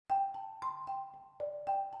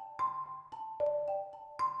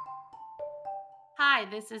Hi,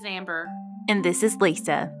 this is Amber. And this is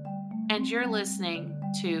Lisa. And you're listening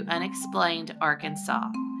to Unexplained Arkansas,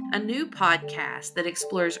 a new podcast that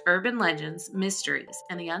explores urban legends, mysteries,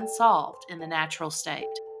 and the unsolved in the natural state.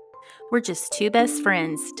 We're just two best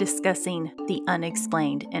friends discussing the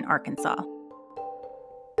unexplained in Arkansas.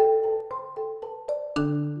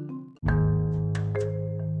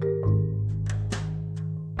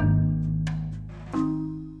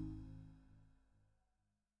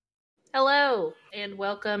 Hello, and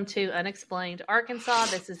welcome to Unexplained Arkansas.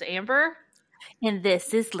 This is Amber. And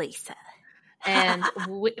this is Lisa. And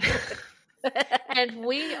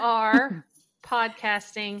we are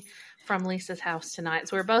podcasting from Lisa's house tonight.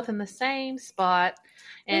 So we're both in the same spot.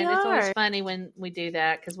 And it's always funny when we do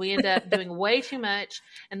that because we end up doing way too much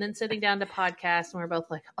and then sitting down to podcast and we're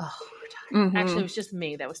both like, oh, we're tired. Mm-hmm. Actually, it was just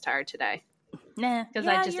me that was tired today. Nah, because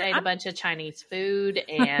I just ate a bunch of Chinese food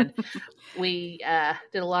and we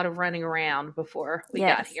did a lot of running around before we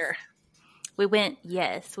got here. We went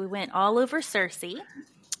all over Searcy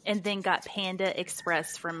and then got Panda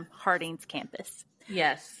Express from Harding's campus.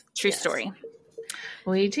 Yes. True story.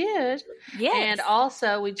 We did. Yes. And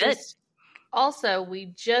also we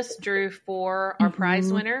just drew for our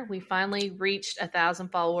prize winner. We finally reached 1,000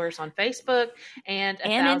 followers on Facebook and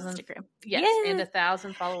 1,000 Instagram. Yes, and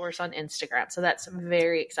 1,000 followers on Instagram. So that's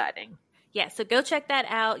very exciting. Yeah, so go check that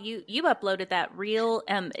out. You uploaded that reel.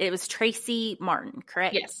 It was Tracy Martin,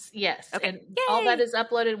 correct? Yes. Okay. And all that is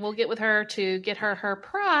uploaded. We'll get with her to get her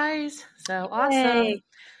prize. So awesome.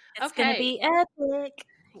 It's going to be epic.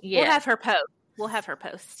 Yeah. We'll have her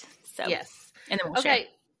post. So yes. And then we'll share.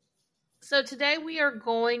 So today we are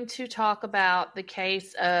going to talk about the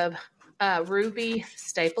case of Ruby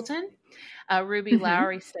Stapleton, Ruby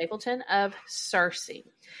Lowry Stapleton of Searcy.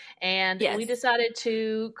 And we decided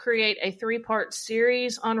to create a 3-part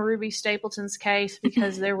series on Ruby Stapleton's case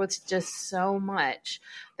because there was just so much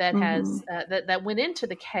that has that went into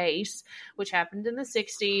the case, which happened in the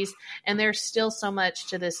 60s. And there's still so much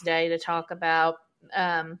to this day to talk about.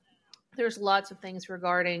 There's lots of things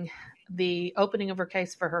regarding the opening of her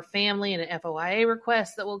case for her family and an FOIA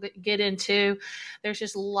request that we'll get into. There's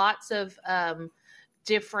just lots of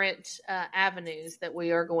different avenues that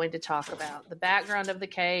we are going to talk about. The background of the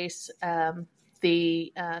case,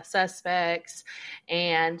 the suspects,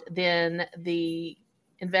 and then the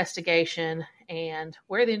investigation and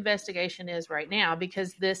where the investigation is right now,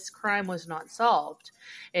 because this crime was not solved.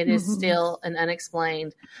 It is still an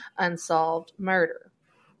unsolved murder.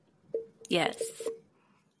 Yes.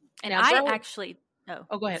 And now, go ahead. Sorry.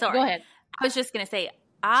 Go ahead. I was just going to say,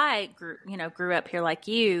 I grew up here like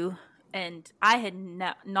you, and I had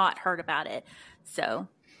not heard about it. So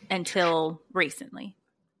until recently,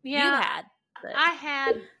 you had. But I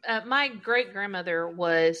had, my great grandmother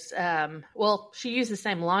was, she used the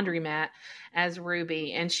same laundromat as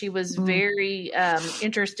Ruby, and she was very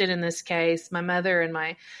interested in this case. My mother and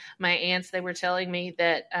my aunts, they were telling me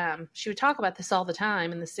that she would talk about this all the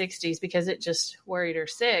time in the 60s because it just worried her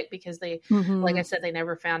sick because they, like I said, they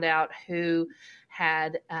never found out who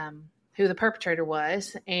the perpetrator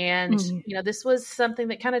was. And, this was something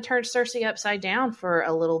that kind of turned Searcy upside down for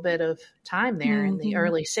a little bit of time there in the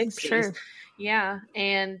early 60s. Sure. Yeah.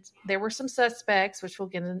 And there were some suspects, which we'll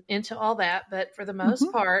get into all that. But for the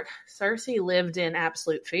most part, Searcy lived in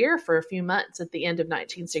absolute fear for a few months at the end of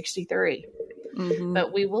 1963.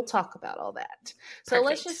 But we will talk about all that. So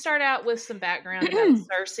let's just start out with some background about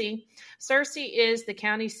Searcy. Searcy is the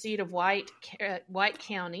county seat of White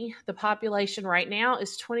County. The population right now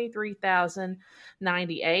is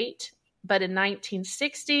 23,098. But in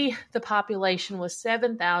 1960, the population was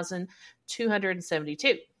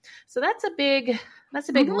 7,272. So that's a big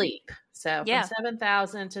leap. So from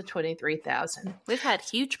 7,000 to 23,000. We've had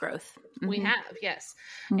huge growth. We have, yes.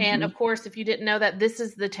 And of course, if you didn't know that, this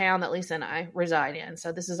is the town that Lisa and I reside in.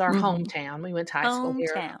 So this is our hometown. We went to high school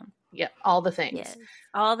here. Yeah, all the things. Yes,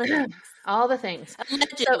 all the things. All the things.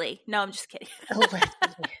 Allegedly. No, I'm just kidding.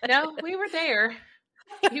 No, we were there.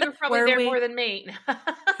 You were probably there more than me.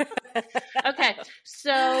 Okay,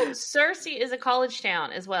 so Searcy is a college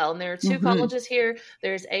town as well, and there are 2 colleges here.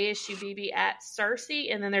 There's ASUBB at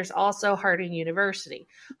Searcy, and then there's also Harding University.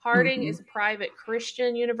 Harding is a private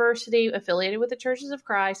Christian university affiliated with the Churches of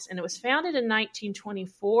Christ, and it was founded in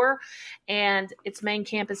 1924, and its main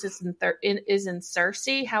campus is in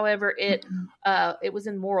Searcy. However, it was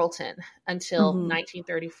in Morrilton until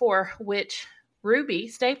 1934, which Ruby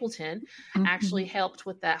Stapleton actually helped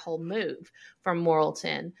with that whole move from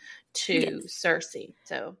Morrilton to Searcy.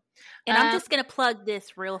 So, and I'm just going to plug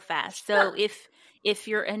this real fast. So if if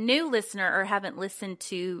you're a new listener or haven't listened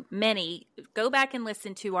to many, go back and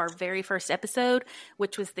listen to our very first episode,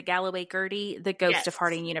 which was the Galloway Gertie, the Ghost of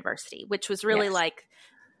Harding University, which was really like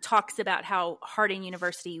talks about how Harding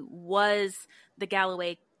University was the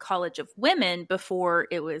Galloway College of Women before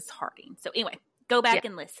it was Harding. So anyway, go back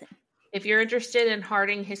and listen. If you're interested in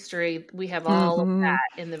Harding history, we have all of that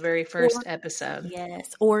in the very first episode.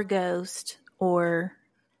 Yes, or Ghost or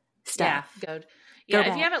stuff. Yeah,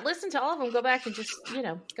 if you haven't listened to all of them, go back and just,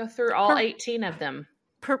 go through all 18 of them.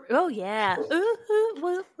 Peruse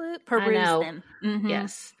them. Mm-hmm.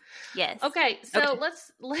 Yes. Yes. Okay, so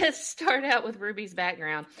let's start out with Ruby's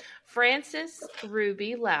background. Frances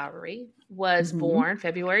Ruby Lowry was born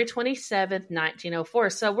February 27th, 1904.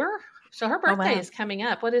 So her birthday is coming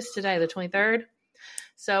up. What is today, the 23rd?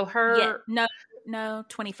 So her... No,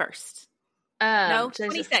 21st. No,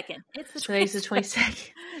 22nd. It's the 22nd. Today's the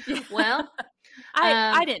 22nd. Well...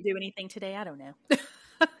 I didn't do anything today. I don't know.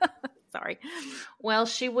 Sorry. Well,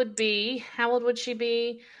 she would be... How old would she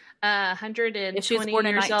be? 120 if she was born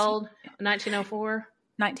years old? 1904?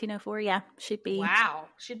 1904, yeah. She'd be... Wow.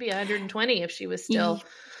 She'd be 120 if she was still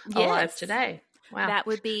alive today. Wow. That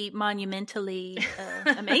would be monumentally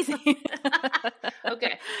amazing.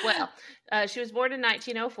 Okay. Well, she was born in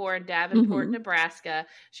 1904 in Davenport, Nebraska.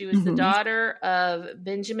 She was the daughter of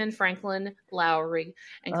Benjamin Franklin Lowry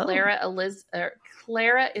and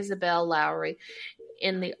Clara Isabel Lowry.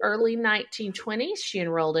 In the early 1920s, she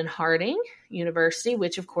enrolled in Harding University,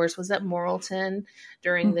 which, of course, was at Morrilton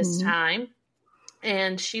during this time.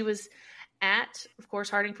 And she was at, of course,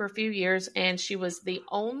 Harding for a few years, and she was the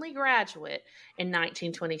only graduate in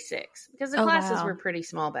 1926 because the classes were pretty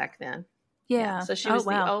small back then. Yeah. So she was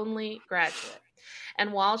the only graduate.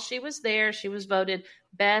 And while she was there, she was voted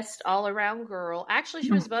best all-around girl. Actually,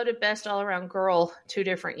 she was voted best all-around girl 2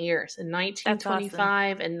 different years, in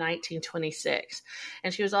 1925 and 1926.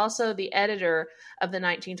 And she was also the editor of the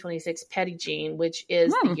 1926 Petty Jean, which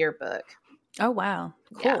is the yearbook. Oh, wow.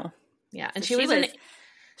 Cool. Yeah. And so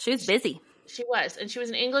she was busy. She was. And she was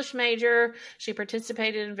an English major. She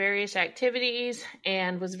participated in various activities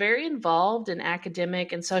and was very involved in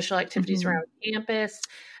academic and social activities around campus.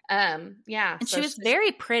 And she was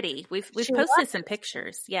very pretty. We've posted some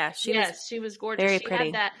pictures. Yeah, she was gorgeous. Very she pretty.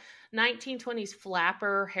 Had that 1920s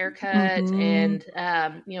flapper haircut and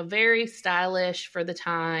very stylish for the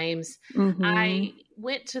times. I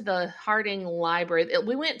went to the Harding Library.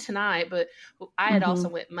 We went tonight, but I had also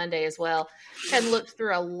went Monday as well, and looked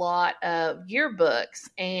through a lot of yearbooks,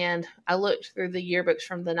 and I looked through the yearbooks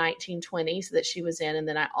from the 1920s that she was in, and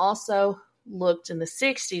then I also looked in the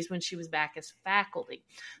 60s when she was back as faculty.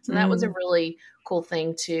 So that was a really cool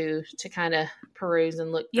thing to kind of peruse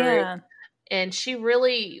and look through. Yeah. And she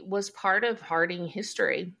really was part of Harding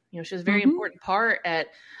history. She was a very important part at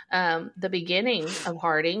the beginning of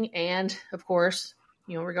Harding, and of course,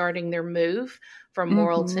 regarding their move from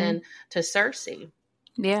Morrilton to Searcy.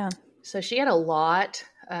 Yeah. So she had a lot.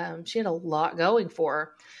 She had a lot going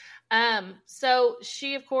for her. So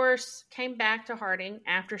she, of course, came back to Harding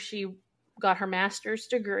after she got her master's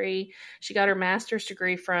degree. She got her master's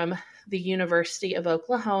degree from the University of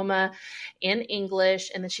Oklahoma in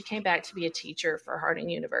English, and then she came back to be a teacher for Harding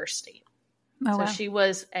University. Oh, so wow. she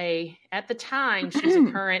was at the time, she was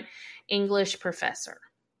a current English professor.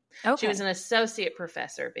 Okay. She was an associate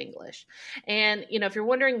professor of English. And, if you're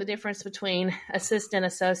wondering the difference between assistant,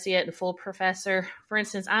 associate, and full professor, for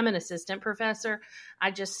instance, I'm an assistant professor.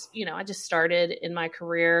 I just started in my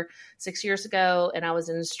career 6 years ago, and I was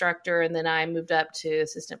an instructor, and then I moved up to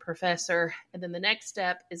assistant professor. And then the next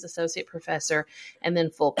step is associate professor and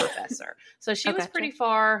then full professor. So she was pretty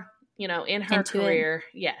far, in her career.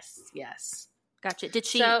 Yes. Gotcha. Did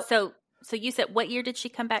she, So you said, what year did she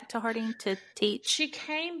come back to Harding to teach? She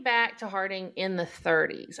came back to Harding in the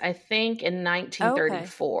 30s, I think in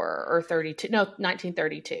 1934 or 32. No,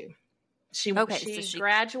 1932. She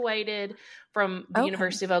graduated from the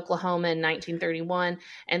University of Oklahoma in 1931,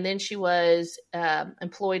 and then she was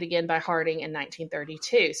employed again by Harding in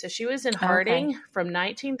 1932. So she was in Harding from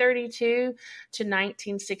 1932 to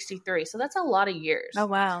 1963. So that's a lot of years. Oh,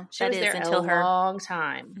 wow. She was there a long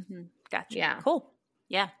time. Mm-hmm. Gotcha. Yeah. Cool.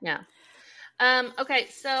 Yeah. Okay,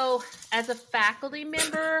 so as a faculty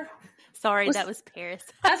member... Sorry, that was Paris.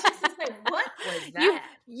 I was just going to say, what was that?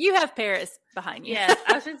 You have Paris behind you. Yes,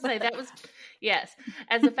 I was going to say, that was... Yes.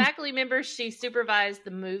 As a faculty member, she supervised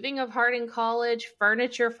the moving of Harding College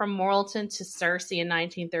furniture from Morrilton to Searcy in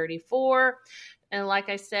 1934. And like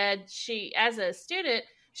I said, she, as a student,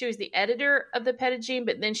 She was the editor of the Pettigene,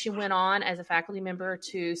 but then she went on as a faculty member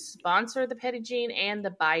to sponsor the Pettigene and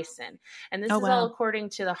the Bison. And this is all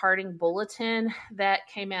according to the Harding Bulletin that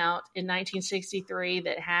came out in 1963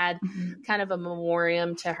 that had kind of a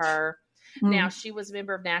memoriam to her. Now, she was a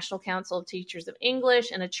member of National Council of Teachers of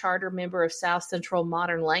English and a charter member of South Central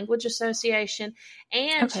Modern Language Association.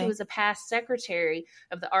 And she was a past secretary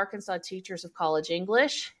of the Arkansas Teachers of College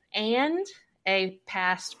English and a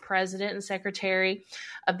past president and secretary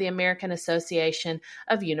of the American Association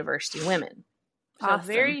of University Women. So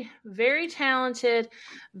very, very talented,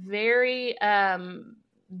 very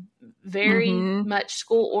much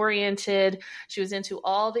school oriented. She was into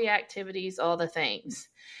all the activities, all the things.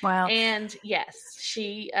 Wow. And yes,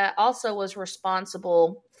 she also was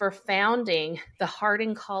responsible for founding the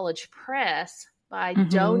Harding College Press by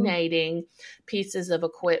donating pieces of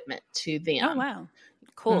equipment to them. Oh, wow.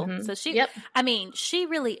 Cool. So she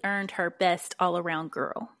really earned her best all around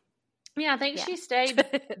girl. Yeah, I think she stayed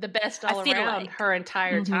the best all around her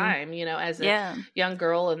entire time, as a young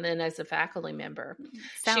girl and then as a faculty member.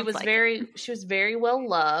 She was very well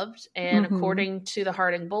loved, and according to the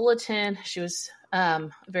Harding Bulletin, she was a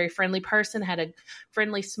very friendly person, had a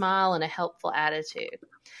friendly smile and a helpful attitude.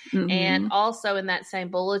 And also in that same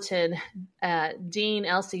bulletin, Dean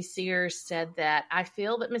Elsie Sears said that, "I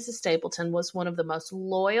feel that Mrs. Stapleton was one of the most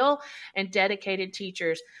loyal and dedicated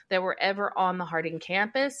teachers that were ever on the Harding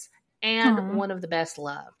campus, and one of the best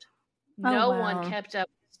loved. No one kept up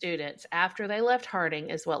with students after they left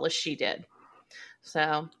Harding as well as she did."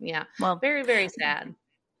 So, yeah, very, very sad.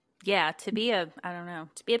 Yeah, to be a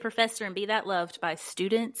professor and be that loved by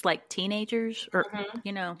students, like teenagers or,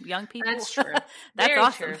 young people. That's true. That's very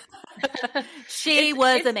awesome. True. She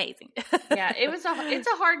was amazing. Yeah, it's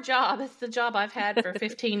a hard job. It's the job I've had for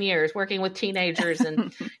 15 years, working with teenagers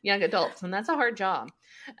and young adults, and that's a hard job.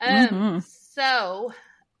 So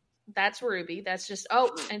that's Ruby. That's just,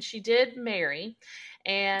 and she did marry.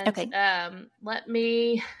 And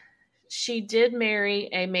she did marry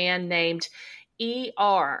a man named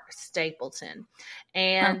E.R. Stapleton.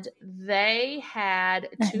 And they had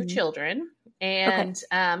two children. And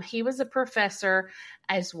he was a professor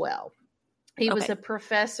as well. He was a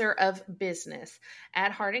professor of business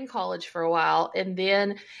at Harding College for a while. And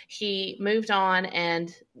then he moved on,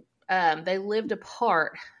 and they lived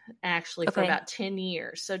apart actually for about 10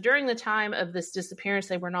 years. So during the time of this disappearance,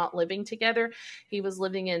 they were not living together. He was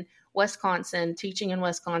living in Wisconsin, teaching in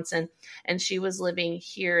Wisconsin, and she was living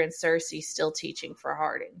here in Searcy, still teaching for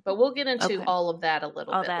Harding. But we'll get into all of that a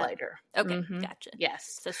little bit later. Okay, gotcha.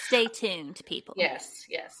 Yes. So stay tuned, people. Yes.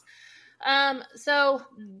 So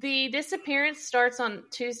the disappearance starts on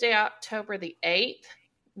Tuesday, October the 8th.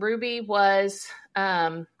 Ruby was,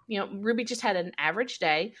 Ruby just had an average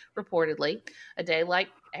day, reportedly, a day like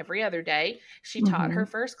every other day. She taught her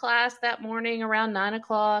first class that morning around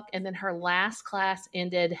 9:00, and then her last class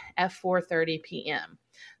ended at 4:30 p.m.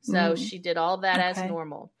 So she did all that as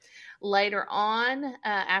normal. Later on,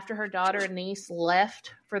 after her daughter and niece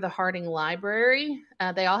left for the Harding Library,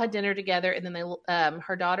 they all had dinner together, and then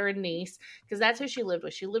her daughter and niece, because that's who she lived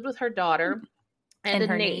with. She lived with her daughter and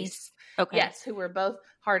a niece. Yes, who were both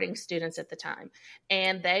Harding students at the time.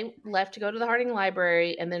 And they left to go to the Harding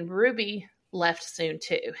Library, and then Ruby left soon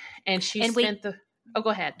too. And go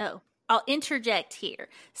ahead. Oh, I'll interject here.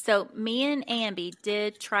 So me and Amby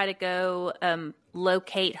did try to go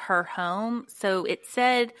locate her home. So it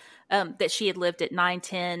said that she had lived at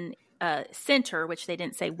 910 Center, which they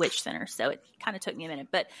didn't say which center. So it kind of took me a minute.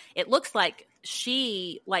 But it looks like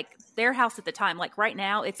their house at the time, like right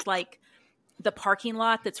now, it's like the parking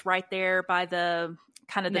lot that's right there by the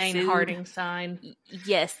kind of the main Harding sign.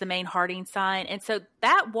 Yes, the main Harding sign. And so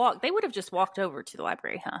they would have just walked over to the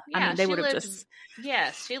library, huh? Yeah, I mean, they would have just.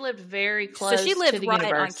 Yes, she lived very close. So she lived to the right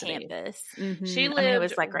university. on campus. She lived it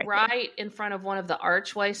was like right in front of one of the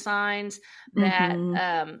archway signs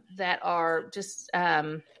that are just at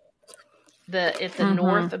the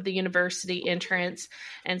north of the university entrance.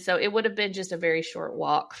 And so it would have been just a very short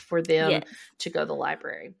walk for them to go to the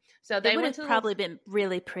library. So they would have probably been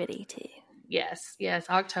really pretty too. Yes.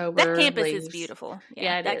 October. That campus is beautiful.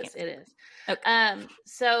 Yeah, it is. Okay.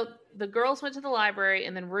 So the girls went to the library,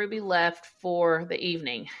 and then Ruby left for the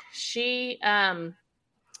evening. She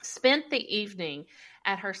spent the evening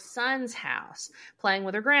at her son's house playing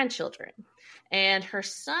with her grandchildren. And her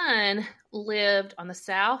son lived on the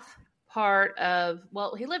south part of,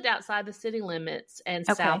 well, he lived outside the city limits and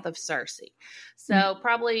south of Searcy. So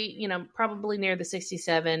probably near the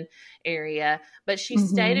 67 area. But she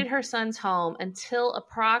stayed at her son's home until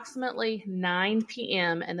approximately 9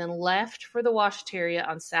 p.m. and then left for the washateria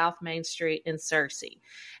on South Main Street in Searcy.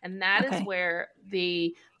 And that is where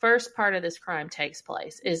the first part of this crime takes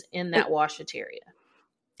place, is in that washateria.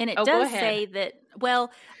 And it does say that, well,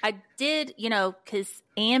 I did, because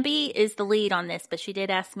Amby is the lead on this, but she did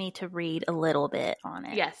ask me to read a little bit on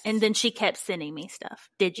it. Yes. And then she kept sending me stuff.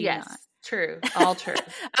 Did you not? True. All true.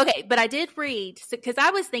 Okay, but I did read, because I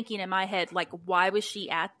was thinking in my head, like, why was she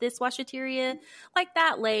at this washateria like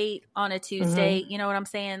that late on a Tuesday? You know what I'm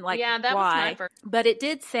saying? Like, that why? was my first. But it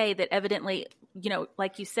did say that evidently,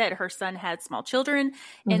 like you said, her son had small children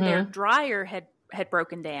and their dryer had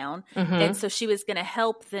broken down. And so she was going to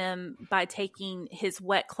help them by taking his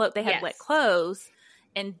wet clothes. They had wet clothes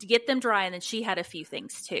and get them dry. And then she had a few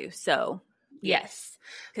things too. So yes,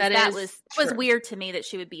 that was weird to me that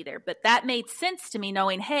she would be there, but that made sense to me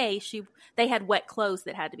knowing, hey, they had wet clothes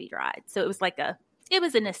that had to be dried. So it was like a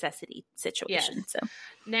necessity situation. Yes. So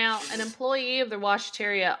now, an employee of the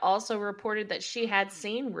washateria also reported that she had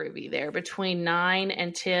seen Ruby there between 9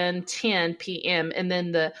 and 10 p.m. And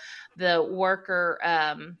then the worker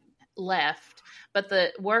left. But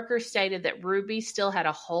the worker stated that Ruby still had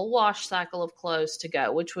a whole wash cycle of clothes to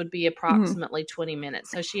go, which would be approximately 20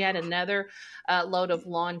 minutes. So she had another load of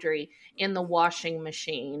laundry in the washing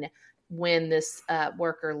machine when this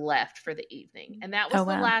worker left for the evening. And that was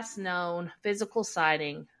the last known physical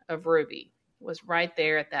sighting of Ruby, was right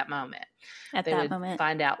there at that moment. They would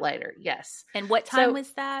find out later. Yes. And what time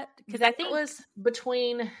was that? Because I think it was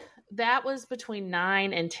between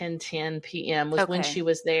 9 and 10 p.m. was when she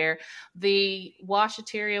was there. The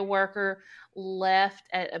washateria worker left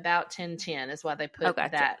at about 10:10 is why they put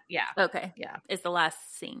that. Yeah. Okay. Yeah. Is the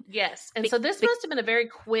last scene. Yes. And so this must have been a very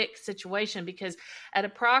quick situation, because at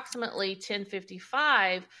approximately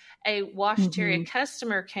 10:55, a washateria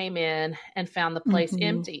customer came in and found the place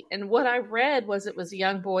empty. And what I read was it was a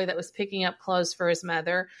young boy that was picking up clothes for his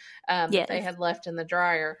mother that they had left in the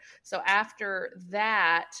dryer. So after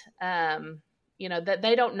that, that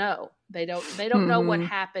they don't know. They don't know what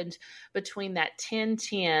happened between that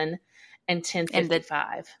 10:10 and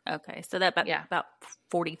 10:55. Okay, so that about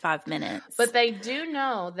 45 minutes. But they do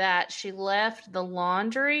know that she left the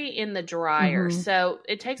laundry in the dryer. So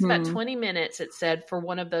it takes about 20 minutes, it said, for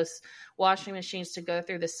one of those washing machines to go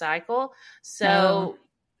through the cycle. So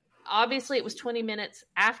obviously it was 20 minutes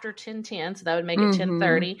after 10:10, so that would make it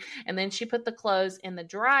 10:30. And then she put the clothes in the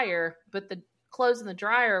dryer, but the clothes in the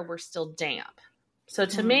dryer were still damp. So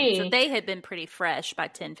to me... So they had been pretty fresh by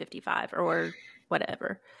 10:55 or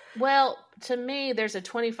whatever. Well, to me, there's a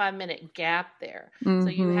 25-minute gap there. So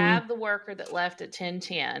you have the worker that left at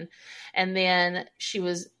 10:10, and then she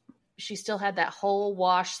still had that whole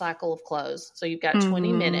wash cycle of clothes. So you've got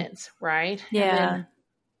 20 minutes, right? Yeah. And then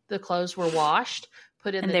the clothes were washed,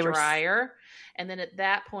 put in the dryer, and then at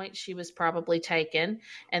that point, she was probably taken.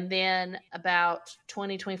 And then about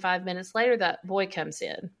 20, 25 minutes later, that boy comes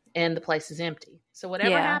in, and the place is empty. So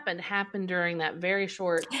whatever happened during that very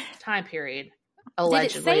short time period.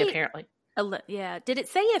 Allegedly, apparently. Did it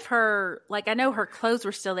say if her, I know her clothes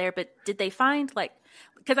were still there, but did they find,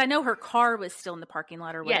 because I know her car was still in the parking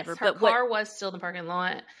lot or whatever. Yes, her car was still in the parking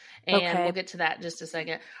lot, and we'll get to that in just a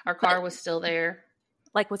second. Her car was still there.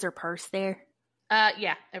 Was her purse there?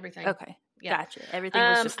 Yeah, everything. Okay, gotcha. Everything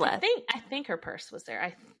was just left. I think her purse was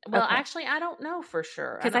there. Actually, I don't know for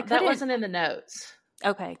sure. Because that wasn't in the notes.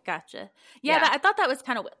 Okay, gotcha. Yeah. I thought that was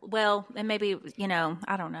kind of, and maybe,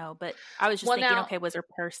 I don't know, but I was just thinking, was her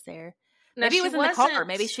purse there? Maybe it was in the car.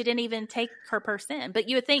 Maybe she didn't even take her purse in, but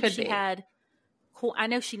you would think she had, I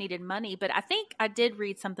know she needed money, but I think I did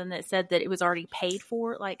read something that said that it was already paid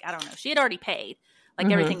for. I don't know. She had already paid.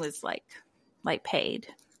 Everything was paid.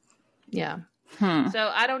 Yeah.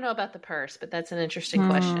 So I don't know about the purse, but that's an interesting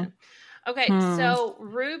question. Okay. So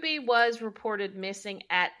Ruby was reported missing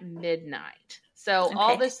at midnight. So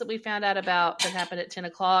all this that we found out about that happened at 10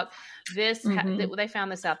 o'clock, they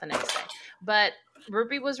found this out the next day. But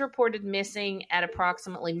Ruby was reported missing at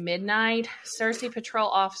approximately midnight. Searcy Patrol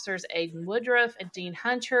officers Aiden Woodruff and Dean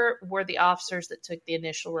Hunter were the officers that took the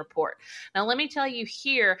initial report. Now, let me tell you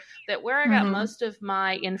here that where I got most of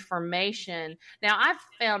my information, now I've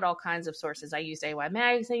found all kinds of sources. I used AY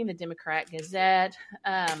Magazine, the Democrat Gazette,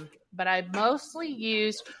 but I mostly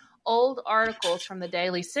used old articles from the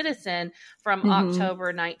Daily Citizen from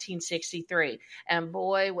October 1963. And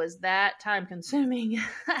boy, was that time consuming,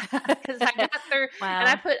 because I got through and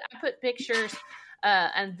I put pictures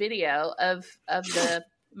and video of the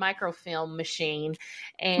microfilm machine,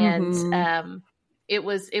 and it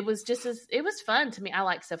was fun to me. I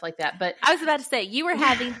like stuff like that. But I was about to say, you were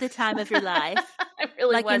having the time of your life. I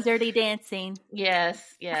really like was. in Dirty Dancing. Yes.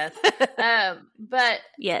 But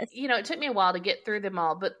yes, it took me a while to get through them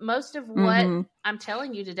all. But most of what I'm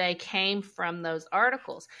telling you today came from those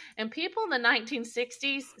articles. And people in the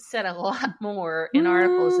 1960s said a lot more in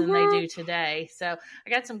articles than they do today. So I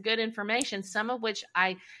got some good information, some of which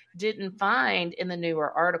I didn't find in the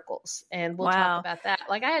newer articles. And we'll talk about that.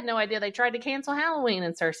 Like, I had no idea they tried to cancel Halloween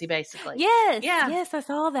in Searcy, basically. Yes, I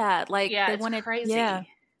saw that. Like, they wanted crazy. Yeah,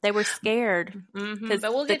 they were scared. But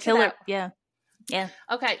we'll get to that. Yeah.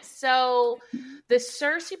 Okay, so the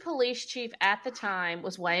Searcy police chief at the time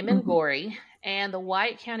was Wayman Gorey, and the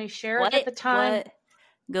White County sheriff at the time,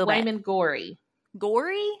 Wayman Gorey.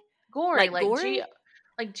 Gory? Gory, like Goree,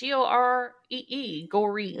 like Goree,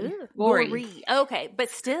 Goree. Ooh, Goree. Okay, but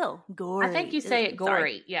still, Gorey. I think you say it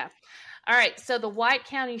Gorey. Yeah. All right. So the White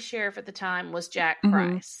County sheriff at the time was Jack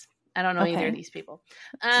Price. I don't know either of these people.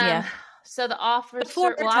 So the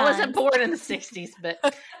officer. Well, I wasn't born in the 60s, but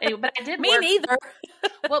anyway, but I did. Me neither.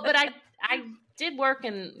 Well, but I did work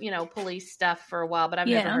in police stuff for a while, but I've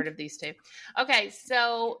never heard of these two. Okay,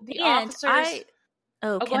 so the officers.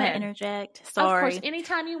 Can I interject? Sorry. Of course,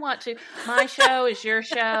 anytime you want to. My show is your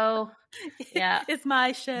show. Yeah. It's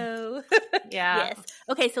my show. Yeah. Yes.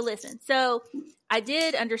 Okay, so listen. So I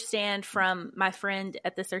did understand from my friend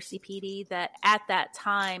at the Searcy PD that at that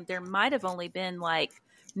time there might have only been like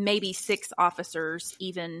maybe 6 officers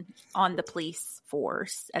even on the police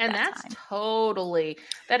force at that time.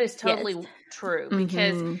 That is totally true,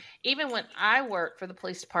 because even when I worked for the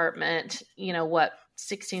police department,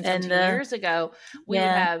 16, 17 years ago, we would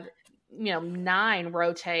have 9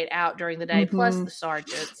 rotate out during the day plus the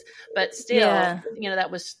sergeants, but still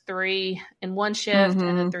that was 3 in one shift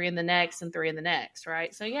and then 3 in the next and 3 in the next,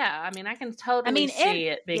 right? So I can totally see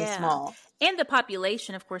it being small. And the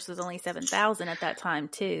population, of course, was only 7,000 at that time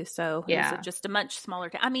too, so it was just a much smaller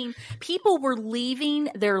town. I mean, people were leaving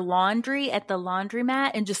their laundry at the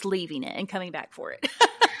laundromat and just leaving it and coming back for it.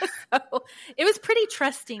 So it was pretty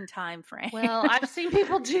trusting time frame. Well, I've seen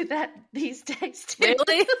people do that these days too.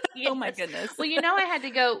 Really? Yes. Oh my goodness. Well, I had to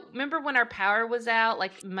go. Remember when our power was out,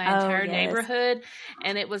 like my entire neighborhood,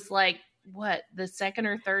 and it was like the second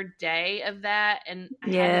or third day of that, and I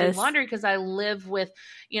had to do laundry because I live with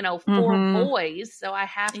 4 boys, so I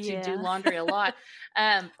have to do laundry a lot.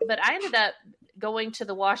 But I ended up going to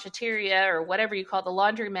the washateria or whatever you call the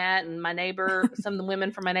laundromat, and my neighbor, some of the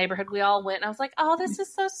women from my neighborhood, we all went, and I was like, oh, this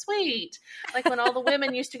is so sweet. Like when all the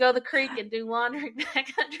women used to go to the creek and do laundry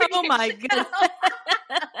backcountry. Oh my goodness.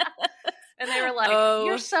 And they were like,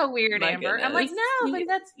 you're so weird, Amber. Goodness. I'm like, no, but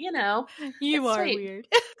that's, you are sweet. Weird.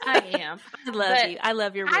 I am. I love you. I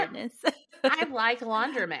love your weirdness. I like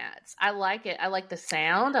laundromats. I like it. I like the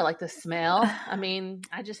sound. I like the smell. I mean,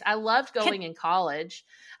 I loved going in college.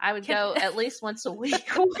 I would go at least once a week.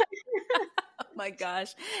 Oh my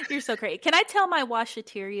gosh. You're so great. Can I tell my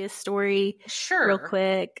washateria story? Sure. Real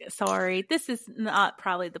quick. Sorry. This is not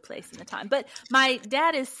probably the place and the time, but my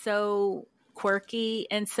dad is so quirky.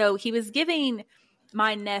 And so he was giving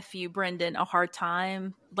my nephew, Brendan, a hard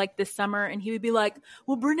time like this summer. And he would be like,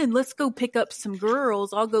 well, Brendan, let's go pick up some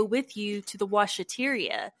girls. I'll go with you to the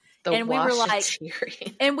washateria. We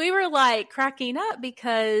were like cracking up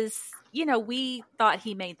because, we thought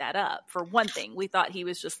he made that up. For one thing, we thought he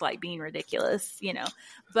was just like being ridiculous,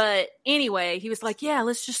 but anyway, he was like, yeah,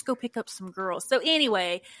 let's just go pick up some girls. So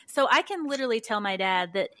anyway, I can literally tell my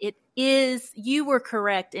dad that you were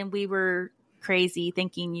correct. And we were crazy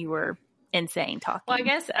thinking you were insane talking. Well, I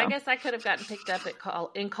guess I could have gotten picked up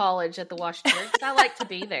in college at the washateria because I like to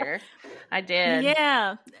be there. I did.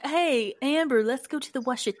 Yeah. Hey, Amber, let's go to the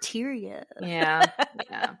washateria. Yeah.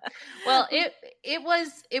 Well, it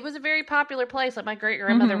was a very popular place. Like my great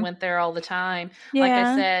grandmother went there all the time. Yeah. Like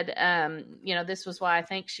I said, this was why I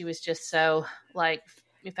think she was just so like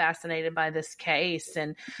fascinated by this case,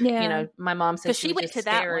 and my mom said she went to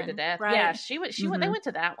that one to death. Right? Yeah, she went. They went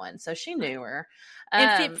to that one, so she knew her.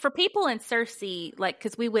 And for people in Searcy, like,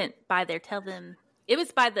 because we went by there, tell them it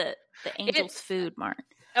was by the Angel's Food Mart.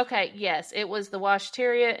 Okay, yes, it was the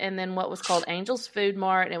washateria, and then what was called Angel's Food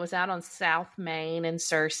Mart, and it was out on South Main in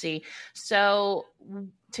Searcy. So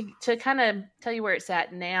to kind of tell you where it's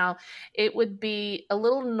at now, it would be a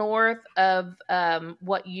little north of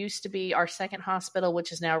what used to be our second hospital,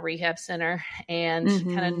 which is now a rehab center, and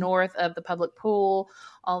kind of north of the public pool,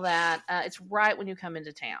 all that. It's right when you come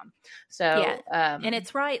into town. So, and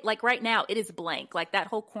it's right, like right now, it is blank, like that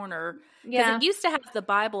whole corner. Yeah. It used to have the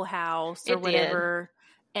Bible house or whatever.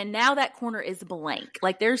 And now that corner is blank.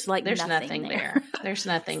 Like there's nothing there. There's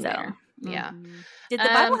nothing there. Yeah. Did the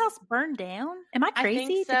Bible house burn down? Am I crazy? I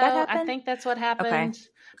think so. Did that happen? I think that's what happened,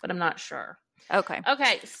 but I'm not sure. Okay.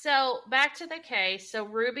 So back to the case. So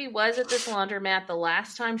Ruby was at this laundromat the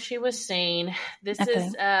last time she was seen. This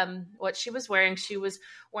is what she was wearing. She was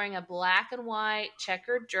wearing a black and white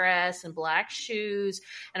checkered dress and black shoes.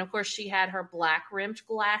 And of course, she had her black rimmed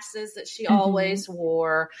glasses that she always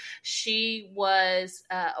wore. She was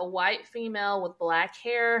a white female with black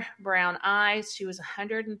hair, brown eyes. She was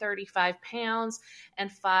 135 pounds and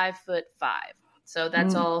 5'5". So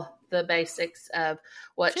that's all the basics of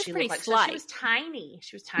what she looked like. Slight. So she was tiny.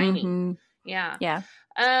 She was tiny. Yeah. Yeah.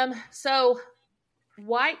 So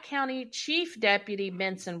White County Chief Deputy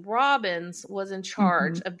Benson Robbins was in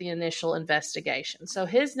charge of the initial investigation. So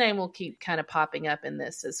his name will keep kind of popping up in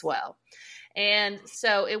this as well. And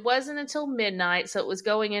so it wasn't until midnight, so it was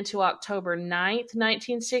going into October 9th,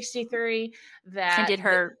 1963, that...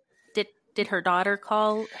 And did her daughter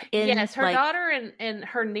call in? Yes, her daughter and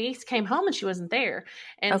her niece came home and she wasn't there.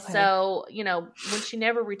 And so, when she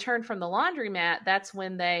never returned from the laundromat, that's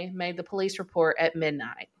when they made the police report at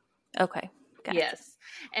midnight. Okay. Gotcha. Yes.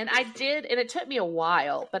 And it took me a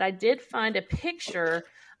while, but I did find a picture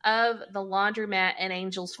of the laundromat and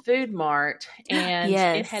Angel's Food Mart. And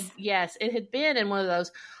it had been in one of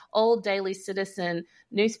those old Daily Citizen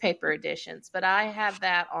newspaper editions, but I have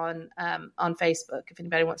that on Facebook if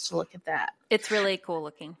anybody wants to look at that. It's really cool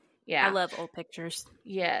looking. Yeah. I love old pictures.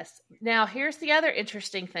 Yes. Now, here's the other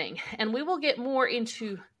interesting thing, and we will get more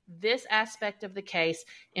into this aspect of the case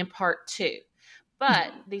in part 2.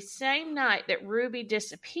 But the same night that Ruby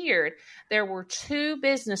disappeared, there were 2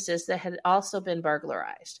 businesses that had also been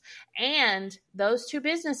burglarized. And those 2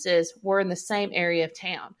 businesses were in the same area of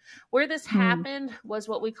town. Where this happened was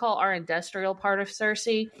what we call our industrial part of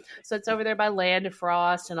Searcy. So it's over there by Land of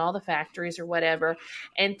Frost and all the factories or whatever.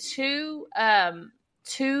 And 2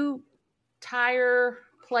 tire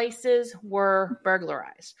places were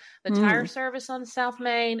burglarized. The tire service on South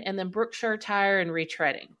Main and then Brookshire Tire and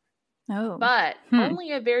Retreading. Oh. But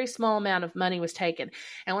only a very small amount of money was taken.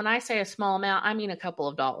 And when I say a small amount, I mean a couple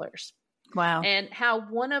of dollars. Wow. And how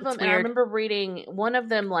one of them, and I remember reading one of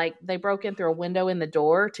them, like they broke in through a window in the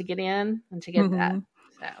door to get in and to get that.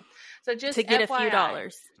 So just to get FYI, a few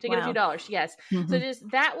dollars. To get a few dollars, yes. So just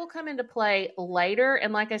that will come into play later.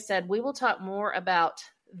 And like I said, we will talk more about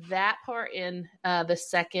that part in the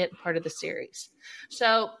second part of the series.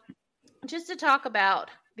 So just to talk about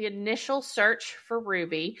the initial search for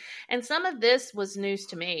Ruby, and some of this was news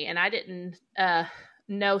to me, and I didn't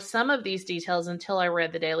know some of these details until I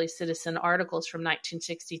read the Daily Citizen articles from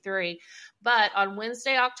 1963. But on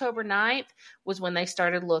Wednesday, October 9th was when they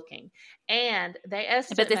started looking, and they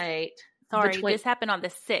estimate... this happened on the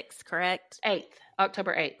 6th, correct? 8th.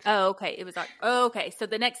 October 8th. Oh, okay. It was okay. So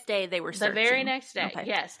the next day they were searching. The very next day, okay.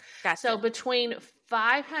 Yes. Gotcha. So between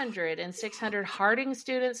 500 and 600 Harding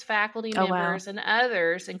students, faculty members, and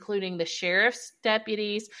others, including the sheriff's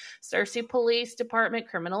deputies, Searcy Police Department,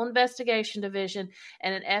 Criminal Investigation Division,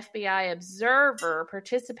 and an FBI observer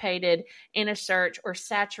participated in a search or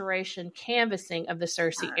saturation canvassing of the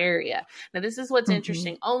Searcy area. Now, this is what's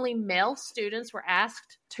interesting. Only male students were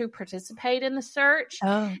asked to participate in the search.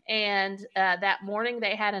 And that morning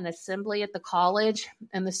they had an assembly at the college,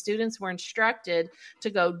 and the students were instructed to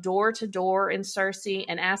go door to door in Searcy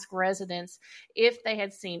and ask residents if they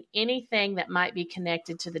had seen anything that might be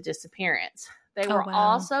connected to the disappearance. They were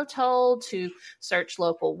also told to search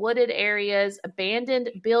local wooded areas,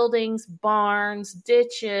 abandoned buildings, barns,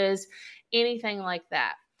 ditches, anything like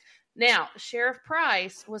that. Now, Sheriff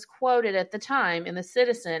Price was quoted at the time in the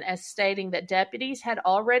Citizen as stating that deputies had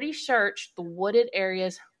already searched the wooded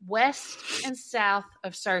areas west and south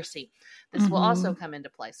of Searcy. This will also come into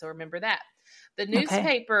play, so remember that. The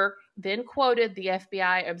newspaper then quoted the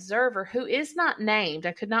FBI observer, who is not named,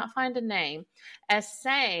 I could not find a name, as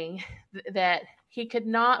saying that he could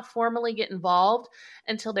not formally get involved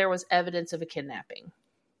until there was evidence of a kidnapping.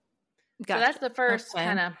 Gotcha. So that's the first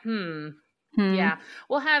kind of, Yeah,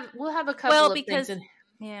 we'll have a couple of things.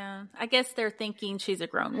 I guess they're thinking she's a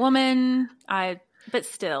grown woman. But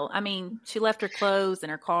still, I mean, she left her clothes in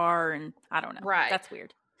her car, and I don't know. Right, that's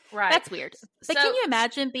weird. Right, that's weird. But can you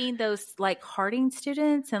imagine being those like Harding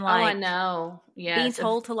students and like? Oh, I know. Yeah, being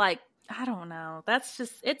told to like, I don't know. That's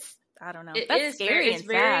just I don't know. That's scary and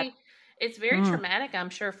sad. It's very traumatic, I'm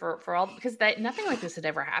sure, for all, because nothing like this had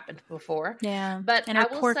ever happened before. Yeah, but and I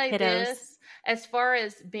will say kiddos. this. As far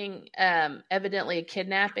as being evidently a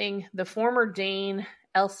kidnapping, the former dean,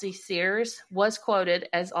 Elsie Sears, was quoted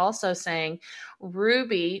as also saying,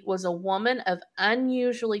 Ruby was a woman of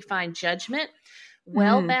unusually fine judgment,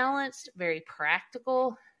 well-balanced, very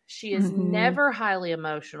practical. She is never highly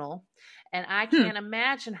emotional, and I can't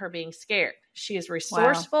imagine her being scared. She is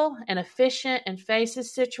resourceful and efficient and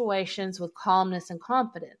faces situations with calmness and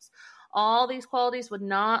confidence. All these qualities would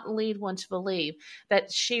not lead one to believe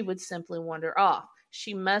that she would simply wander off.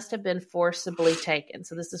 She must have been forcibly taken.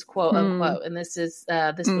 So this is quote unquote. And this is,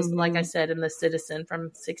 was, like I said, in the Citizen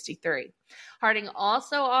from 1963. Harding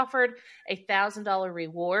also offered a $1,000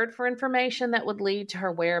 reward for information that would lead to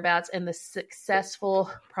her whereabouts and the successful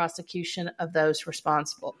prosecution of those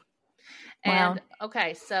responsible. And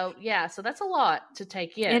okay, so that's a lot to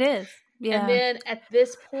take in. It is. Yeah. And then at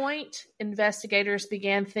this point, investigators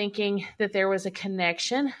began thinking that there was a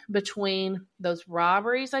connection between those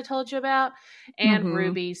robberies I told you about and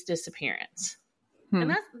Ruby's disappearance.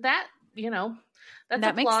 And that's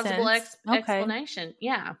a plausible explanation.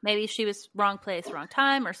 Yeah. Maybe she was wrong place, wrong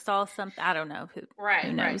time, or saw something. I don't know. Who knows?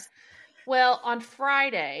 Right. Well, on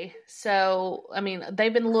Friday,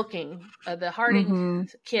 they've been looking. The Harding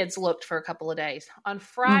kids looked for a couple of days. On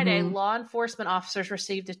Friday, law enforcement officers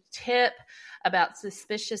received a tip about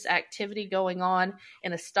suspicious activity going on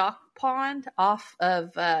in a stock pond off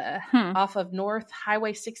of North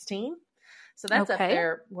Highway 16. So that's up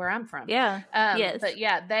there where I'm from. Yeah. Yes. But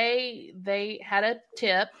yeah, they had a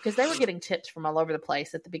tip because they were getting tips from all over the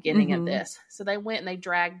place at the beginning of this. So they went and they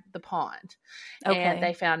dragged the pond and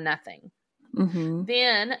they found nothing.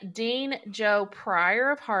 Then Dean Joe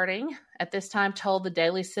Pryor of Harding at this time told the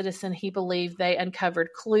Daily Citizen he believed they uncovered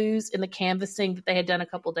clues in the canvassing that they had done a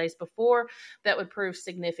couple days before that would prove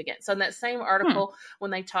significant. So in that same article,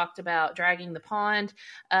 when they talked about dragging the pond,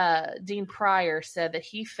 Dean Pryor said that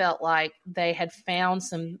he felt like they had found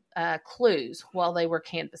some clues while they were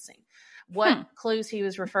canvassing. What clues he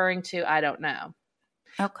was referring to, I don't know.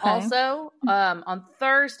 Okay. Also, on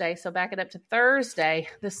Thursday, so back it up to Thursday,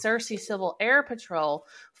 the Searcy Civil Air Patrol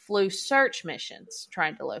flew search missions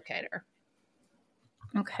trying to locate her.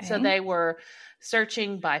 Okay. So they were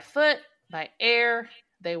searching by foot, by air.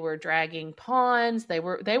 They were dragging ponds. They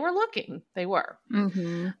were looking. They were.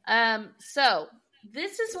 So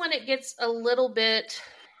this is when it gets a little bit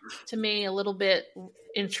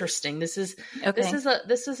interesting. This is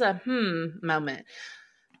a moment.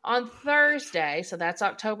 On Thursday, so that's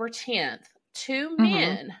October 10th, two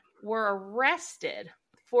men were arrested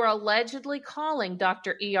for allegedly calling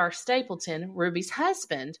Dr. E.R. Stapleton, Ruby's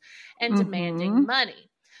husband, and demanding money.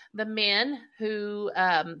 The men who,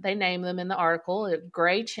 they name them in the article,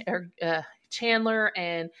 Gary Chandler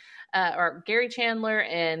and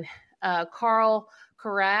Carl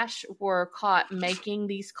Karash were caught making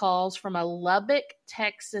these calls from a Lubbock,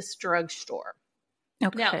 Texas drugstore.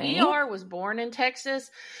 Okay. Now, E.R. was born in Texas.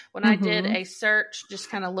 When I did a search, just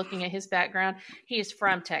kind of looking at his background, he is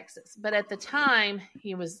from Texas. But at the time,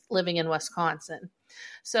 he was living in Wisconsin.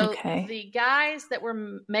 So the guys that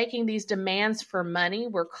were making these demands for money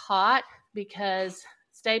were caught because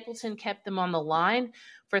Stapleton kept them on the line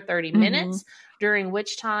for 30 minutes, during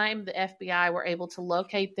which time the FBI were able to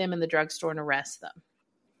locate them in the drugstore and arrest them.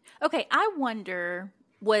 Okay, I wonder,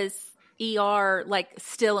 was ER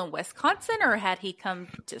still in Wisconsin, or had he come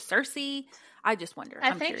to Searcy? I just wonder.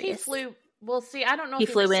 I think curious. He flew. Well, see, I don't know if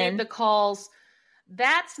he flew received in the calls.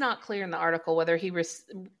 That's not clear in the article whether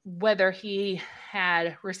he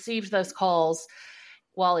had received those calls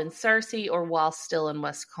while in Searcy or while still in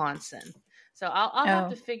Wisconsin. So I'll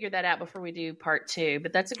have to figure that out before we do part 2.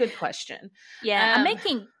 But that's a good question. Yeah, I'm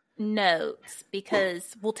making notes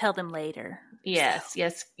because we'll tell them later. Yes,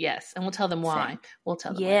 and we'll tell them why. Same. We'll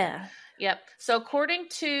tell them. Yeah. Why. Yep. So according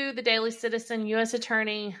to the Daily Citizen, U.S.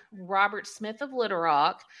 Attorney Robert Smith of Little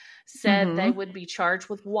Rock said they would be charged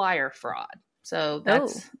with wire fraud. So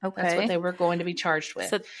that's what they were going to be charged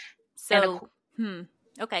with.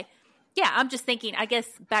 Okay. Yeah, I'm just thinking, I guess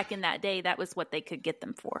back in that day, that was what they could get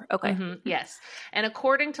them for. Okay. Yes. And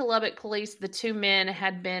according to Lubbock police, the two men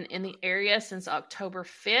had been in the area since October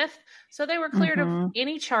 5th, so they were cleared of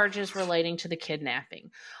any charges relating to the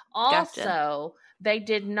kidnapping. Also, they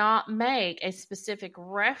did not make a specific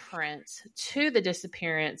reference to the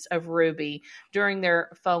disappearance of Ruby during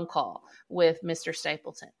their phone call with Mr.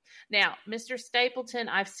 Stapleton. Now, Mr. Stapleton,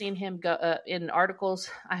 I've seen him go in articles.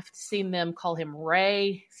 I've seen them call him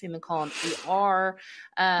Ray, seen them call him ER.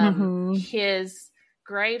 His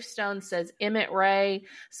gravestone says Emmett Ray,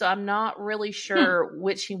 so I'm not really sure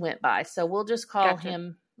which he went by. So we'll just call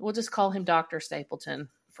him. We'll just call him Dr. Stapleton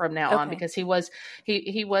from now on, because he was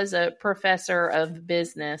a professor of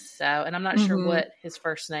business. So, and I'm not sure what his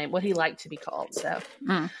first name, what he liked to be called. So.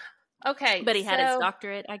 Okay. But he had his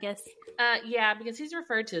doctorate, I guess. Yeah, because he's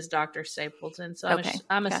referred to as Dr. Stapleton. So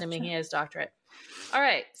I'm assuming he has doctorate. All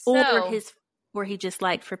right. So, or his Or he just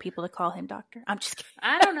liked for people to call him doctor? I'm just kidding.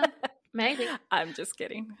 I don't know. Maybe. I'm just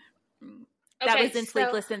kidding. Okay, that was in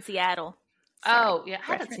Sleepless in Seattle. Sorry. Oh yeah,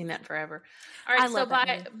 I haven't seen that in forever. All right, so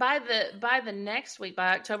by the next week,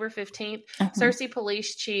 by October 15th, Searcy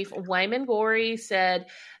Police Chief Wayman Gorey said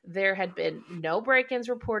there had been no break-ins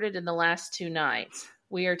reported in the last 2 nights.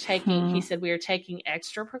 He said we are taking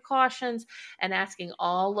extra precautions and asking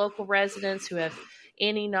all local residents who have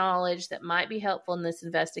any knowledge that might be helpful in this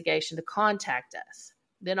investigation to contact us.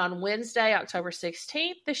 Then on Wednesday, October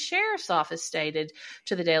 16th, the sheriff's office stated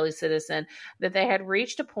to the Daily Citizen that they had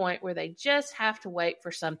reached a point where they just have to wait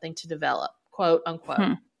for something to develop, quote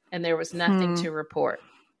unquote, and there was nothing to report.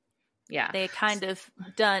 Yeah. They kind of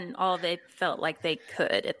done all they felt like they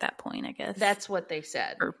could at that point, I guess. That's what they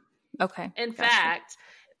said. Okay. In fact,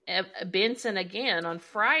 Benson again on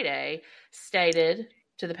Friday stated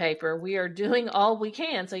to the paper, we are doing all we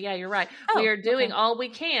can. So yeah, you're right. We are doing all we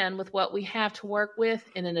can with what we have to work with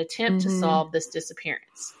in an attempt to solve this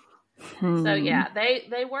disappearance. So yeah,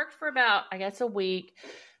 they worked for about, I guess, a week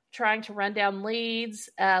trying to run down leads.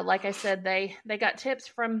 Like I said, they got tips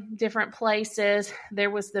from different places.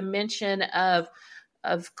 There was the mention of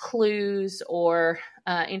clues or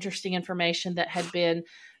interesting information that had been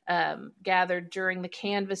gathered during the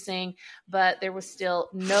canvassing, but there was still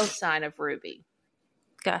no sign of Ruby.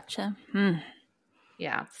 Gotcha.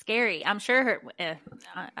 Yeah. Scary. I'm sure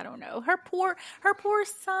I don't know. Her poor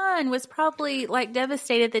son was probably like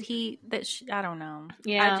devastated I don't know.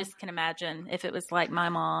 Yeah. I just can imagine if it was like my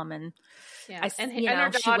mom and her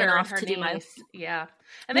daughter and her niece. Yeah.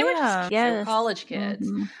 And they were just college kids.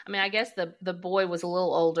 I mean, I guess the boy was a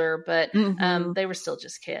little older, but they were still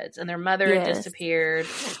just kids, and their mother had disappeared.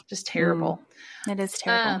 Just terrible. It is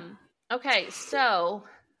terrible. Okay. So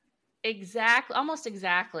almost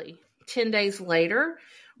exactly 10 days later,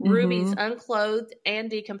 Ruby's unclothed and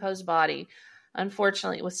decomposed body,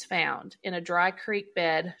 unfortunately, was found in a dry creek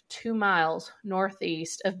bed 2 miles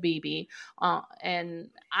northeast of Beebe. And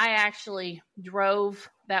I actually drove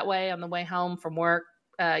that way on the way home from work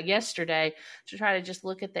yesterday to try to just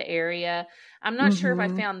look at the area. I'm not sure if I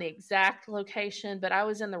found the exact location, but I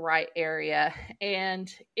was in the right area.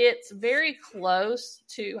 And it's very close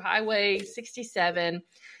to Highway 67.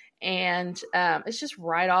 And it's just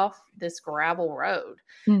right off this gravel road.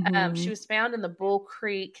 She was found in the Bull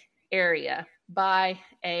Creek area by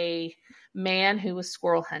a man who was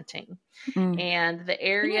squirrel hunting. And the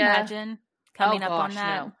area... Can you imagine coming up on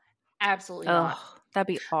that? No, absolutely not. That'd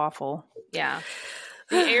be awful. Yeah.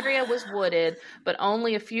 The area was wooded, but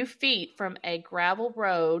only a few feet from a gravel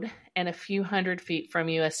road and a few hundred feet from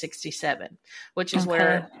US 67, which is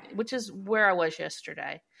where I was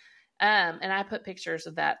yesterday. And I put pictures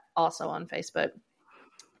of that also on Facebook.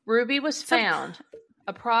 Ruby was found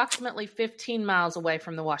approximately 15 miles away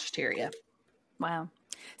from the Washteria. Wow.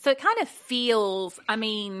 So it kind of feels, I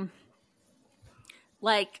mean,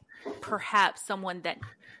 like perhaps someone that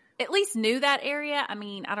at least knew that area. I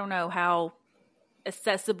mean, I don't know how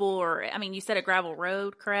accessible, or I mean, you said a gravel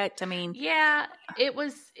road, correct? I mean, yeah, it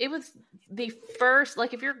was the first,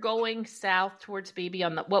 like if you're going south towards Beebe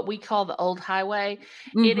on what we call the old highway,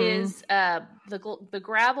 it is the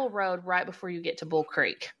gravel road right before you get to Bull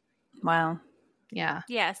Creek. Wow. Yeah.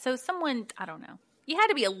 Yeah. So someone, I don't know. You had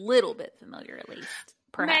to be a little bit familiar at least.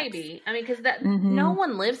 Perhaps. Maybe. I mean, because no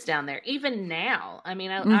one lives down there, even now. I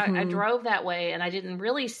mean, I drove that way and I didn't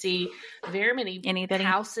really see very many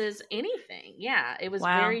houses, anything. Yeah, it was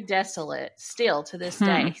very desolate still to this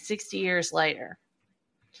day, 60 years later.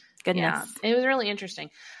 Goodness. Yeah, it was really interesting.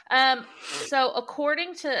 So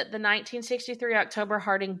according to the 1963 October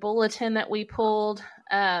Harding Bulletin that we pulled,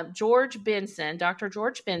 Dr. George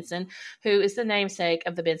Benson, who is the namesake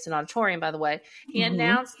of the Benson Auditorium, by the way, he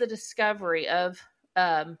announced the discovery of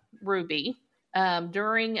Ruby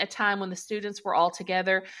during a time when the students were all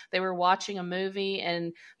together. They were watching a movie,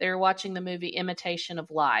 and they were watching the movie Imitation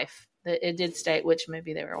of Life. It did state which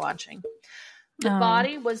movie they were watching. The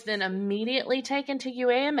body was then immediately taken to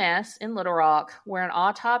UAMS in Little Rock, where an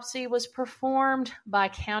autopsy was performed by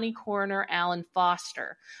County Coroner Alan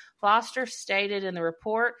Foster. Foster stated in the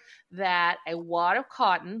report that a wad of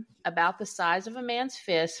cotton about the size of a man's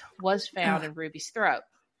fist was found in Ruby's throat.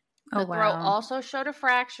 The throat also showed a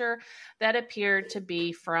fracture that appeared to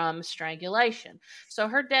be from strangulation. So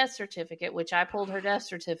her death certificate, which I pulled her death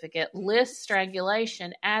certificate, lists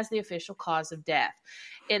strangulation as the official cause of death.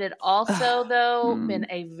 It had also, been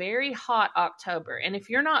a very hot October. And if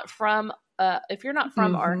you're not from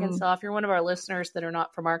Arkansas, if you're one of our listeners that are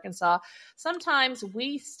not from Arkansas, sometimes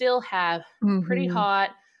we still have pretty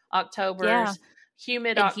hot Octobers.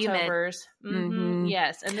 Humid Octobers. Mm-hmm.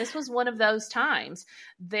 Yes. And this was one of those times.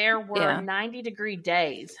 There were 90-degree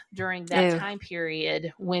days during that time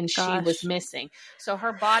period when she was missing. So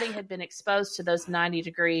her body had been exposed to those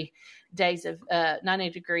 90-degree days of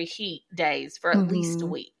 90-degree heat days for at least a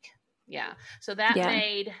week. Yeah. So that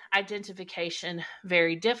made identification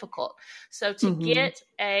very difficult. So to get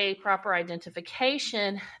a proper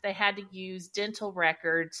identification, they had to use dental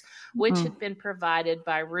records, which had been provided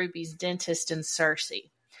by Ruby's dentist and Searcy.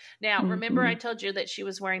 Now, remember I told you that she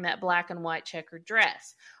was wearing that black and white checkered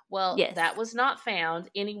dress. Well, that was not found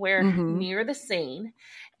anywhere near the scene.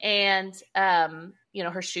 And,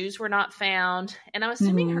 her shoes were not found. And I'm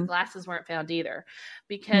assuming her glasses weren't found either,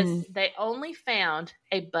 because they only found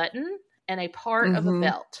a button and a part of a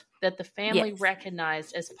belt that the family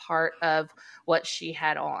recognized as part of what she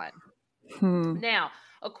had on. Now,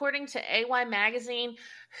 according to AY Magazine,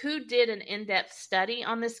 who did an in-depth study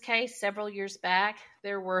on this case several years back,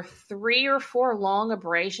 there were 3 or 4 long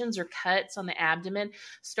abrasions or cuts on the abdomen,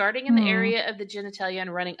 starting in the area of the genitalia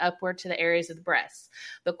and running upward to the areas of the breasts.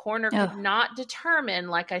 The coroner could not determine,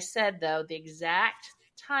 like I said, though, the exact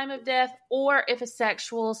time of death or if a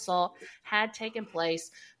sexual assault had taken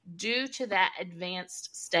place due to that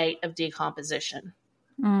advanced state of decomposition.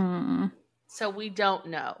 So we don't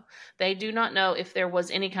know. They do not know if there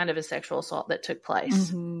was any kind of a sexual assault that took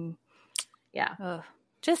place. Yeah.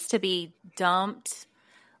 Just to be dumped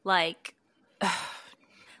like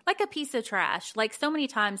a piece of trash. Like, so many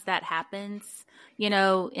times that happens,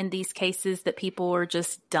 in these cases that people are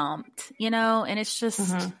just dumped, and it's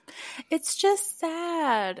just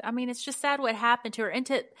sad. I mean, it's just sad what happened to her. And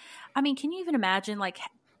can you even imagine like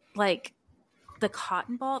the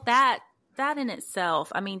cotton ball, that in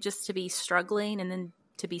itself, just to be struggling and then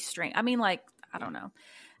to be I don't know.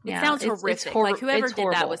 It sounds horrific. Like whoever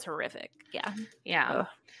did that was horrific. Yeah. Yeah.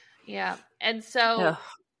 Yeah. And so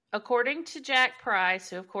according to Jack Price,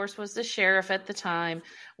 who of course was the sheriff at the time,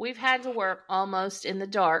 we've had to work almost in the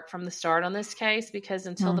dark from the start on this case, because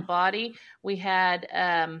until the body, we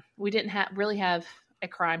didn't really have a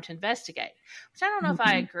crime to investigate, which I don't know if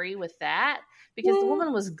I agree with that, because the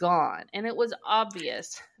woman was gone and it was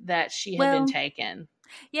obvious that she had been taken.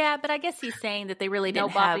 Yeah, but I guess he's saying that they really didn't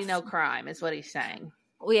have... no crime is what he's saying.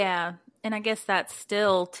 Yeah, and I guess that's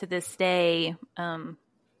still to this day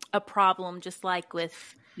a problem, just like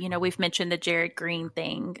with, we've mentioned the Jared Green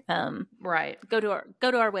thing. Right. Go to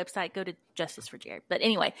our website, go to Justice for Jared. But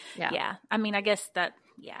anyway, I guess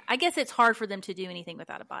it's hard for them to do anything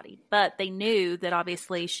without a body, but they knew that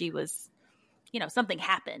obviously she was, something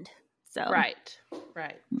happened. So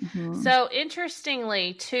Right. So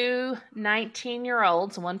interestingly, 2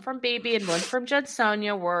 19-year-olds, one from BB and one from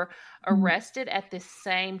Judsonia, were arrested at the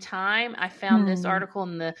same time. I found this article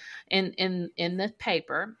in the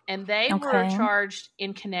paper, and they were charged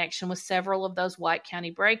in connection with several of those White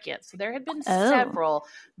County break-ins. So there had been several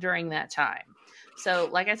during that time. So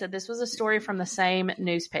like I said, this was a story from the same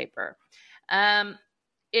newspaper.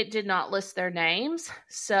 It did not list their names,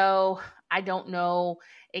 so I don't know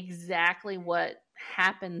exactly what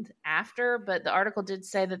happened after, but the article did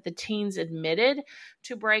say that the teens admitted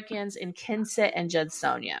to break-ins in Kensett and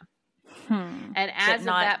Judsonia. And as of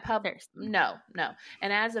that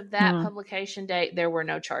And as of that publication date, there were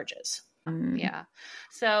no charges. Yeah.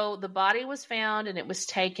 So the body was found and it was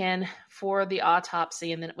taken for the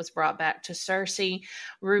autopsy, and then it was brought back to Searcy.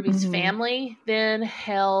 Ruby's family then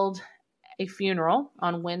held a funeral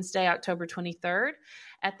on Wednesday, October 23rd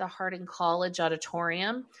at the Harding College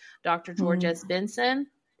Auditorium. Dr. George S. Benson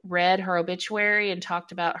read her obituary and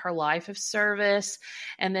talked about her life of service.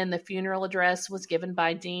 And then the funeral address was given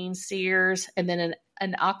by Dean Sears, and then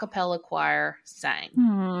an a cappella choir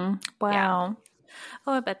sang. Wow. Yeah.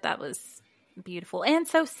 Oh, I bet that was beautiful. And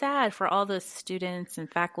so sad for all the students and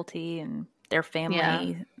faculty and their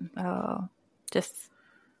family. Yeah. Oh, just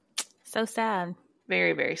so sad.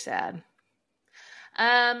 Very, very sad.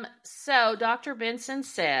 So Dr. Benson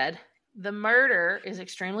said the murder is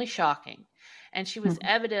extremely shocking, and she was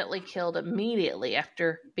evidently killed immediately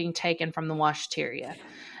after being taken from the washateria.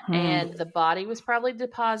 And the body was probably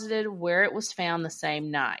deposited where it was found the same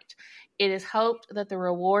night. It is hoped that the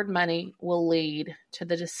reward money will lead to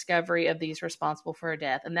the discovery of these responsible for her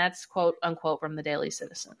death. And that's quote unquote from the Daily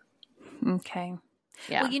Citizen. Okay.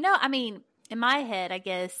 Yeah. Well, in my head, I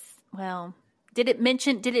guess, did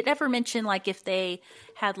it ever mention like if they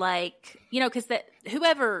had because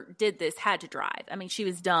whoever did this had to drive. I mean, she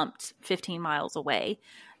was dumped 15 miles away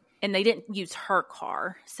and they didn't use her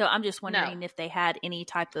car. So I'm just wondering if they had any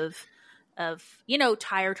type of of,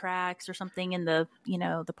 tire tracks or something in the,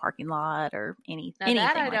 the parking lot or anything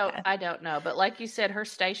that that. I don't know. But like you said, her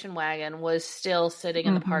station wagon was still sitting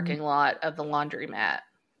in the parking lot of the laundromat.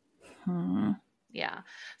 Yeah.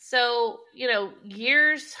 So,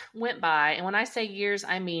 years went by. And when I say years,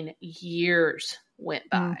 I mean years went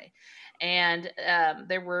by. And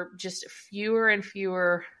there were just fewer and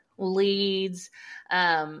fewer leads.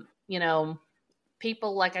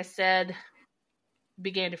 People, like I said,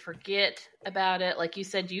 began to forget about it. Like you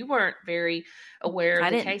said, you weren't very aware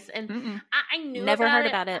of the case. And I knew Never heard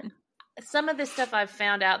about it. Some of this stuff I've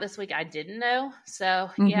found out this week I didn't know.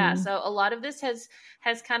 So, yeah. So a lot of this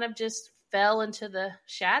has kind of just fell into the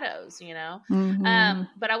shadows,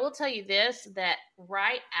 But I will tell you this, that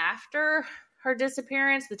right after her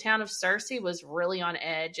disappearance, the town of Searcy was really on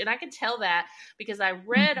edge. And I could tell that because I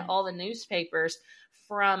read all the newspapers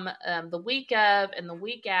from the week of and the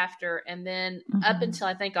week after, and then up until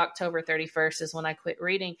I think October 31st is when I quit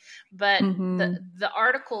reading. But the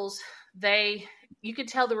articles, you could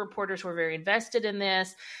tell the reporters were very invested in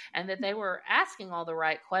this and that they were asking all the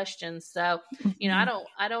right questions. So,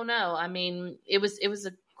 I don't know. I mean, it was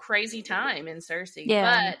a crazy time in Searcy,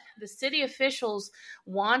 but the city officials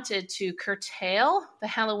wanted to curtail the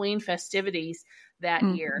Halloween festivities that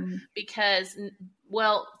year because,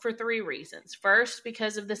 well, for three reasons. First,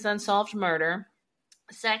 because of this unsolved murder.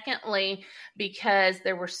 Secondly, because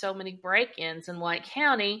there were so many break-ins in White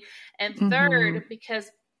County. And third, because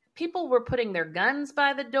people were putting their guns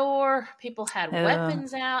by the door. People had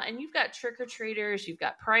weapons out, and you've got trick-or-treaters, you've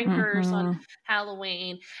got prankers on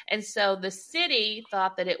Halloween. And so the city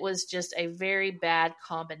thought that it was just a very bad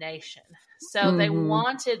combination. So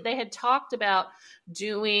they had talked about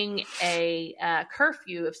doing a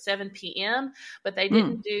curfew of 7 p.m., but they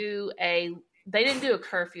didn't do a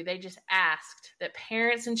curfew. They just asked that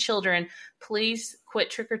parents and children please quit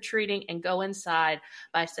trick-or-treating and go inside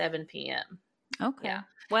by 7 p.m. Okay. Yeah.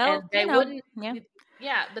 Well, and they wouldn't.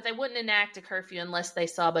 Yeah, but they wouldn't enact a curfew unless they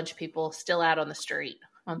saw a bunch of people still out on the street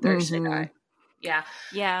on Thursday night. Yeah.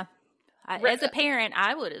 Yeah. As a parent,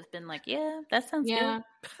 I would have been like, "Yeah, that sounds good."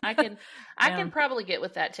 I can probably get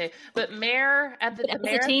with that too. But mayor as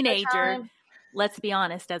a teenager, let's be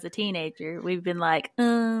honest, as a teenager, we've been like,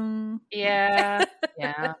 yeah.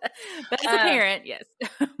 But as a parent, yes.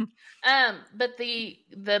 But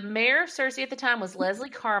the mayor of Searcy at the time was Leslie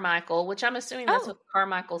Carmichael, which I'm assuming that's what the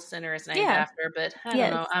Carmichael Center is named after, but I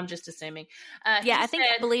don't know. I'm just assuming. I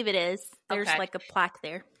believe it is. There's like a plaque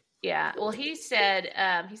there. Yeah. Well, he said,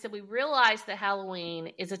 we realize that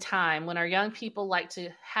Halloween is a time when our young people like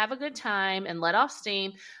to have a good time and let off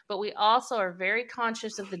steam, but we also are very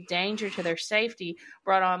conscious of the danger to their safety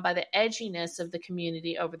brought on by the edginess of the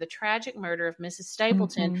community over the tragic murder of Mrs.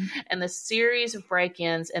 Stapleton and the series of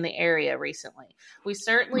break-ins in the area recently. We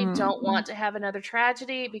certainly don't want to have another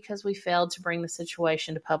tragedy because we failed to bring the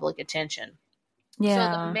situation to public attention. Yeah.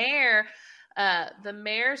 So the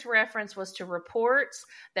mayor's reference was to reports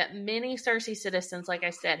that many Searcy citizens, like I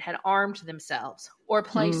said, had armed themselves or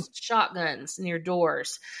placed shotguns near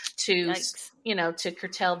doors to, to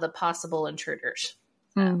curtail the possible intruders.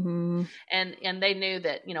 And they knew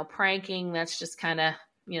that, pranking, that's just kind of,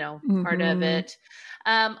 part of it.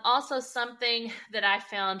 Also something that I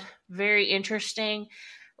found very interesting,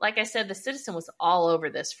 like I said, the citizen was all over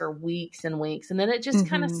this for weeks and weeks, and then it just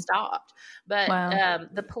kind of stopped. But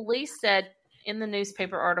the police said, in the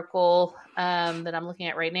newspaper article that I'm looking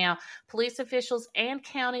at right now, police officials and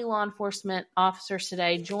county law enforcement officers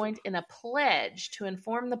today joined in a pledge to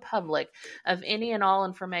inform the public of any and all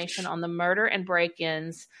information on the murder and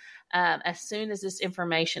break-ins as soon as this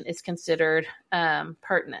information is considered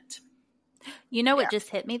pertinent. What just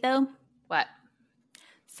hit me, though? What?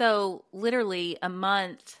 So literally a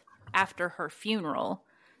month after her funeral,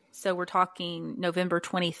 so we're talking November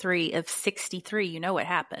 23 of 63, you know what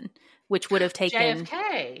happened, which would have taken...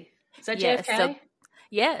 JFK. Is that JFK?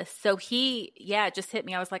 So it just hit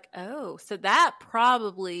me. I was like, oh, so that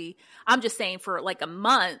probably, I'm just saying for like a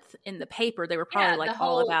month in the paper, they were probably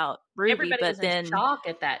all about Ruby. Everybody was in shock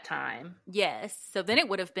at that time. Yes. So then it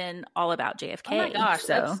would have been all about JFK. Oh my gosh.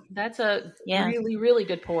 So that's a really, really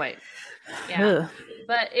good point. Yeah. Ugh.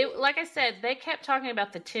 But like I said, they kept talking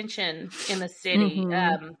about the tension in the city.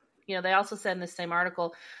 They also said in the same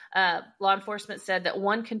article, law enforcement said that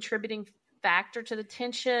one contributing factor to the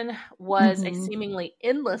tension was a seemingly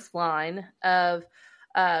endless line of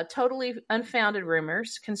totally unfounded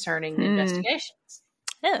rumors concerning the investigations.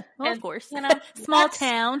 Yeah, well, of course. Small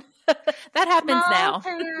town. That happens now.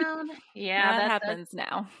 Town. Yeah, that happens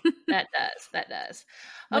now. That does.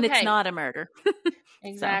 When it's not a murder.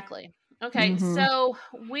 Exactly. Okay, so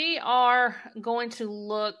we are going to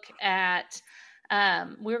look at,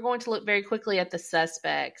 we're going to look very quickly at the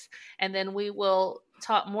suspects, and then we will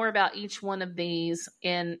talk more about each one of these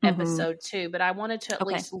in episode 2. But I wanted to at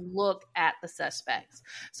least look at the suspects.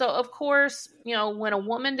 So, of course, you know, when a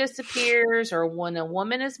woman disappears or when a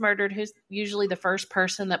woman is murdered, who's usually the first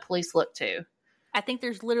person that police look to? I think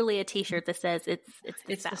there's literally a T-shirt that says it's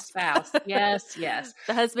the spouse. Yes.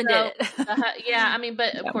 The husband did it. Yeah, I mean,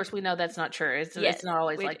 but of course we know that's not true. It's not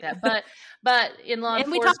always like that. But in law enforcement,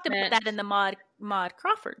 and we talked about that in the Maud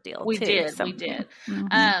Crawford deal. We did.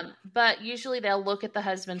 But usually they'll look at the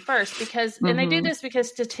husband first because, and they do this because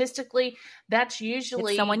statistically, that's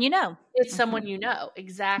usually someone you know. It's someone you know.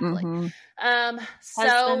 Exactly.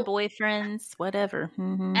 Husband, boyfriends, whatever.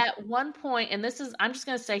 At one point, and this is, I'm just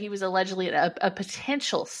going to say he was allegedly a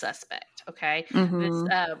potential suspect. Okay. This,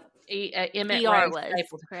 Emmett ER Ray was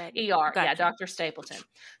Stapleton. correct. ER, Gotcha. yeah, Dr. Stapleton.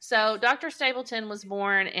 So Dr. Stapleton was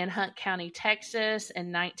born in Hunt County, Texas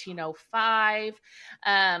in 1905.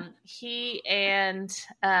 He and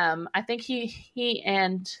I think he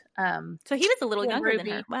and so he was a little younger Ruby,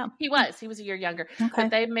 than her. Wow. He was a year younger. Okay. But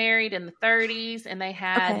they married in the 30s and they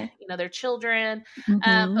had, you know, their children.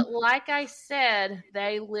 But like I said,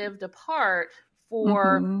 they lived apart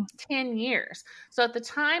for 10 years. So at the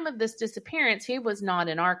time of this disappearance, he was not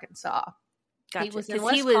in Arkansas. Gotcha. He was in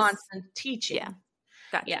Wisconsin teaching. Yeah.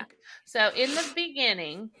 Gotcha. Yeah. So in the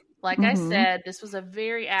beginning, like I said, this was a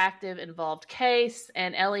very active, involved case.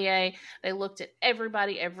 And LEA, they looked at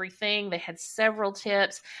everybody, everything. They had several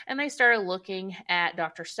tips. And they started looking at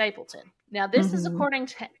Dr. Stapleton. Now, this is according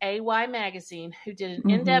to AY Magazine, who did an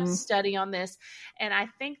in-depth study on this. And I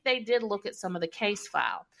think they did look at some of the case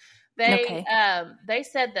file. They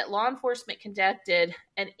said that law enforcement conducted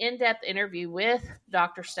an in-depth interview with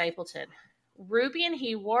Dr. Stapleton. Ruby and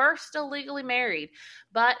he were still legally married,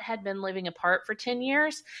 but had been living apart for 10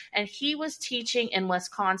 years, and he was teaching in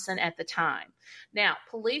Wisconsin at the time. Now,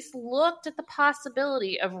 police looked at the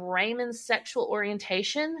possibility of Raymond's sexual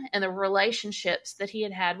orientation and the relationships that he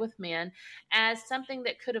had had with men as something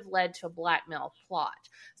that could have led to a blackmail plot.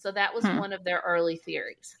 So that was one of their early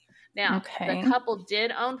theories. Now, the couple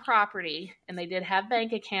did own property and they did have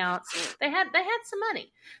bank accounts. They had some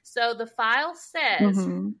money. So the file says,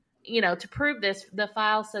 you know, to prove this, the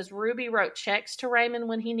file says Ruby wrote checks to Raymond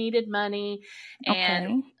when he needed money.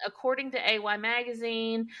 And according to AY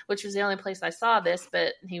Magazine, which was the only place I saw this,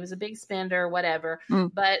 but he was a big spender, whatever.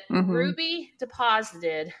 But Ruby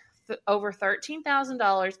deposited over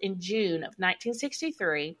 $13,000 in June of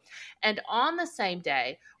 1963. And on the same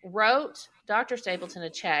day, wrote Dr. Stapleton a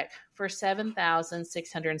check for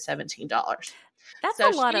 $7,617. That's a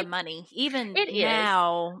lot of money, even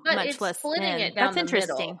now, but much it's less splitting then. it down That's the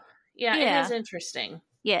interesting. Middle. Yeah, it is interesting.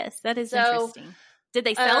 Yes, that is interesting. Did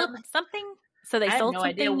they sell something? So they sold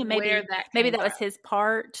something? Maybe that was his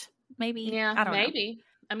part. Maybe. Yeah, I don't know.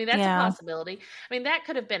 I mean, that's a possibility. I mean, that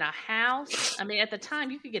could have been a house. I mean, at the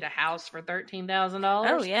time, you could get a house for $13,000.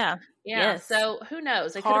 Oh, yeah. Yeah. Yes. So who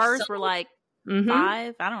knows? Cars were like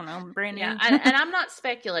 $5,000. I don't know. Brand new. Yeah. And I'm not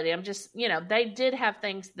speculating. I'm just, you know, they did have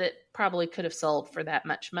things that probably could have sold for that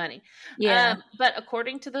much money. Yeah. But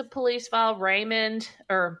according to the police file, Raymond,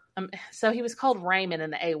 so he was called Raymond in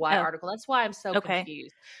the AY article. That's why I'm so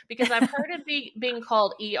confused, because I've heard it being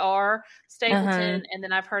called ER Stapleton, and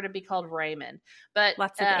then I've heard it be called Raymond. But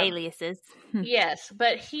lots of aliases. Yes,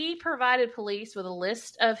 but he provided police with a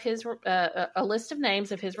list of his a list of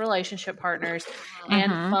names of his relationship partners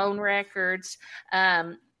and phone records.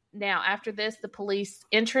 Now, after this, the police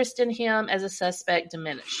interest in him as a suspect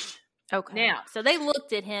diminished. Okay. Now, so they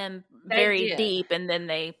looked at him very deep, and then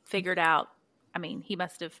they figured out, I mean, he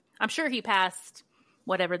must have, I'm sure he passed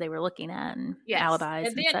whatever they were looking at and alibis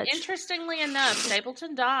and then, such. Interestingly enough,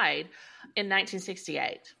 Stapleton died in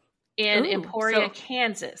 1968 in Emporia,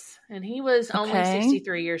 Kansas, and he was only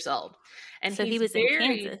 63 years old. And so he was in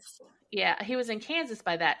Kansas. Yeah, he was in Kansas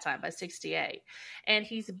by that time, by 68. And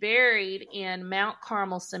he's buried in Mount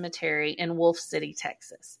Carmel Cemetery in Wolf City,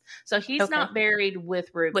 Texas. So he's not buried with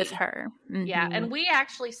Ruby. With her. Yeah, and we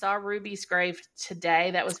actually saw Ruby's grave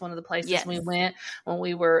today. That was one of the places we went when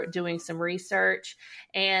we were doing some research.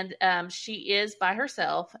 And she is by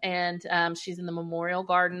herself, and she's in the Memorial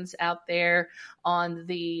Gardens out there on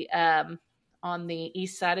the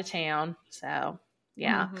east side of town. So...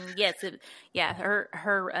 yeah. Yes. Her.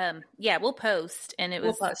 We'll post, and it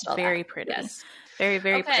was very pretty. Yes. Very,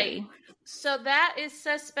 very pretty. So that is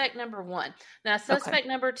suspect number 1. Now, suspect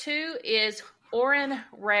number 2 is Orrin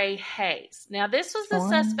Ray Hayes. Now, this was the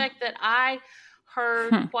suspect that I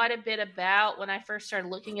heard quite a bit about when I first started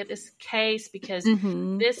looking at this case, because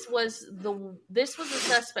this was a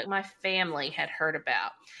suspect my family had heard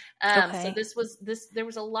about. So there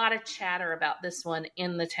was a lot of chatter about this one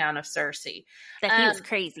in the town of Searcy. That he was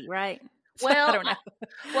crazy, right? Well, I don't know.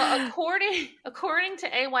 Well, according to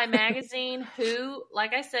AY Magazine, who,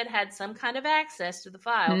 like I said, had some kind of access to the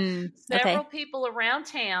file, several people around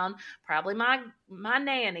town, probably my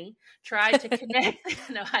nanny, tried to connect.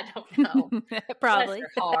 No, I don't know. Probably. Bless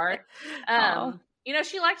her heart. You know,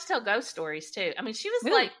 she liked to tell ghost stories too. I mean, she was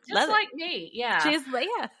like me. Yeah. She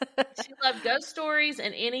loved ghost stories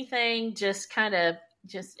and anything just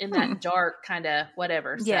in that dark kind of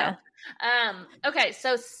whatever. So. Yeah. Okay,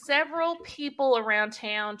 so several people around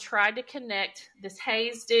town tried to connect this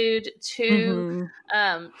Hayes dude to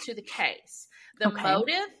the case. The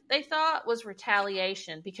motive, they thought, was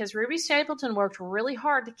retaliation, because Ruby Stapleton worked really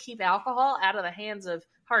hard to keep alcohol out of the hands of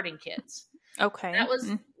Harding kids. Okay. That was,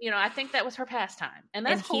 I think that was her pastime. And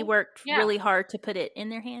that's he worked really hard to put it in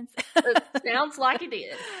their hands? It sounds like he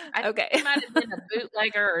did. I think he might have been a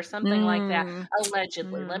bootlegger or something like that.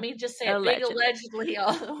 Allegedly. Let me just say a big allegedly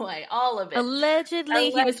all the way. All of it.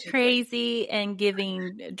 Allegedly, he was crazy and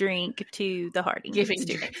giving drink to the Harding. Did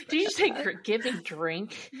you say giving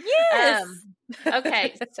drink? Yes.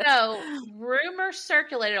 Okay. So rumors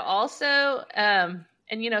circulated also, and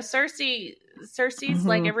Searcy's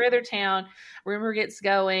like every other town, rumor gets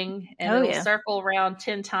going and it'll circle around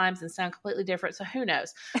 10 times and sound completely different. So who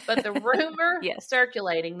knows? But the rumor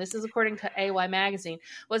circulating, this is according to AY Magazine,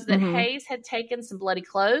 was that Hayes had taken some bloody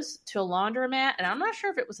clothes to a laundromat. And I'm not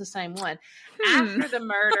sure if it was the same one. After the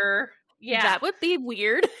murder. Yeah. That would be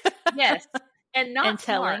weird. Yes. And not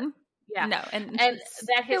telling. Yeah. No. And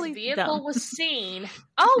that his really vehicle was seen.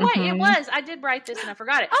 Oh, wait, it was. I did write this and I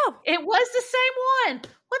forgot it. Oh. It was the same one.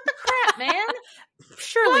 What the crap, man?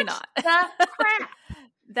 Surely not. The crap.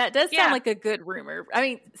 That does sound like a good rumor. I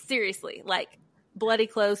mean, seriously, like bloody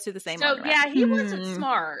clothes to the same one. Yeah, he wasn't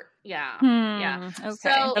smart. Yeah. Yeah. Okay.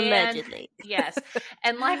 So, allegedly. Yes.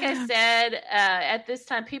 And like I said, at this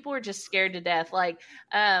time, people were just scared to death. Like,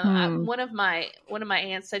 one of my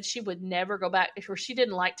aunts said she would never go back, or she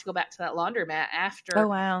didn't like to go back to that laundromat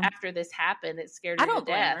after this happened. It scared her to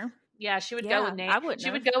death. Her. Yeah, she would go with Nanny. She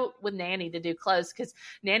would go with Nanny to do clothes, because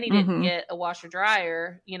Nanny didn't get a washer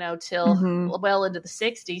dryer, till well into the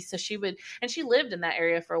 60s. So she lived in that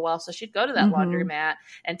area for a while. So she'd go to that laundromat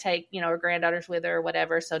and take, her granddaughters with her or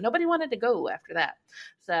whatever. So nobody wanted to go after that.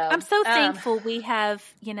 So I'm so thankful we have,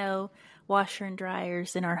 washer and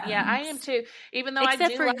dryers in our homes. Yeah, I am too. Even though I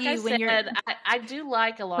do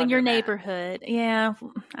like a laundromat. When your neighborhood. Yeah,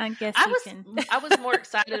 I guess I was more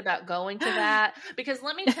excited about going to that, because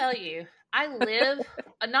let me tell you, I live,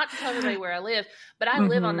 not to tell everybody where I live, but I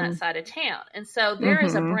live on that side of town. And so there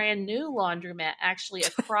is a brand new laundromat actually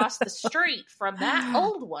across the street from that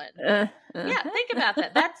old one. Yeah, think about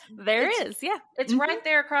that. It's right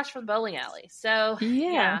there across from the bowling alley. So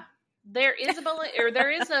yeah. There is a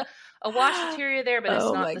washateria there, but it's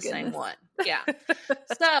not the same one. Yeah.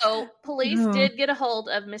 So police did get a hold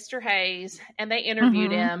of Mr. Hayes and they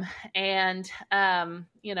interviewed him. And,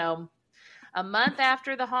 a month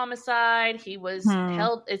after the homicide, he was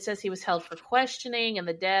held. It says he was held for questioning and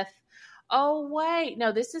the death. Oh, wait.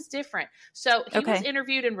 No, this is different. So he was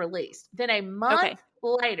interviewed and released. Then a month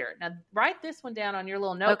later, now write this one down on your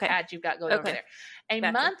little notepad you've got going over there. A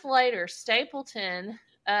month later,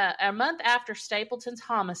 a month after Stapleton's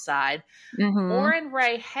homicide, Orrin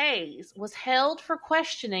Ray Hayes was held for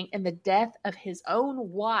questioning in the death of his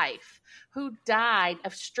own wife, who died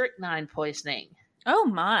of strychnine poisoning. Oh,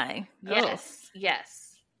 my. Yes.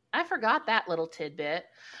 I forgot that little tidbit.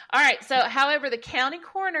 All right. So, however, the county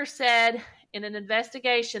coroner said in an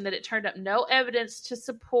investigation that it turned up no evidence to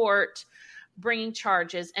support bringing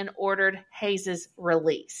charges and ordered Hayes'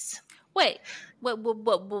 release. Wait.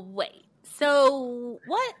 So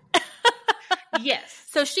what? Yes.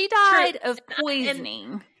 So she died of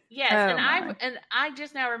poisoning. Yes, and I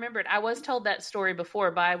just now remembered. I was told that story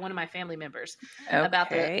before by one of my family members about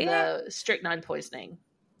the strychnine poisoning.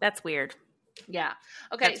 That's weird. Yeah.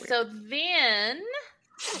 Okay. So then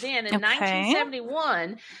in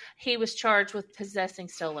 1971, he was charged with possessing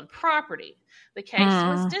stolen property. The case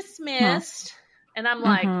was dismissed. And I'm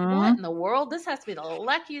like, what in the world? This has to be the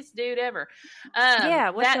luckiest dude ever.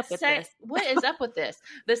 What's up with this? What is up with this?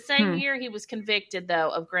 The same year he was convicted, though,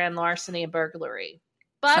 of grand larceny and burglary.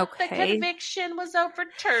 but the conviction was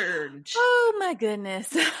overturned. Oh my goodness.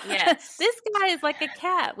 Yes. This guy is like a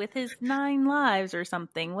cat with his 9 lives or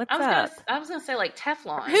something. What's up? I was going to say like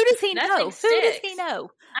Teflon. Who does he know? Who does he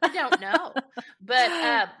know? I don't know.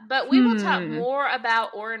 But we will talk more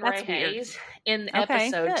about Orrin Ray Hayes in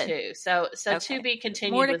episode 2. So to be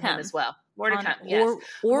continued with him as well. More to come. Yes.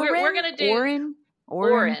 We're going to do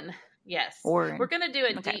Orrin. Yes. We're going to do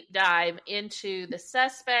a deep dive into the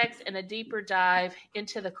suspects and a deeper dive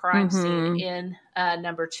into the crime scene in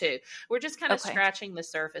number 2. We're just kind of scratching the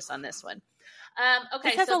surface on this one.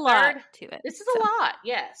 This has a lot to it. This is a lot,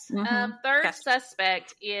 yes. Third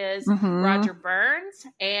suspect is Roger Burns.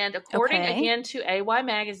 And according again to AY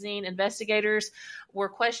Magazine, investigators were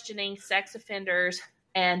questioning sex offenders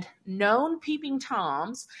and known peeping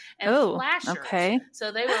toms and flashers. Okay.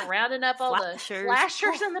 So they were rounding up all the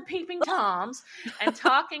flashers and the peeping toms and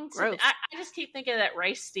talking to I just keep thinking of that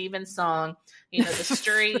Ray Stevens song, the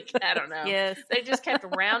streak. I don't know. Yes. They just kept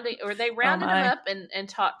rounded them up and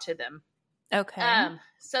talked to them. Okay.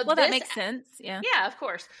 That makes sense. Yeah. Yeah, of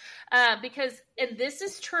course. Because, and this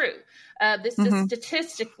is true. This is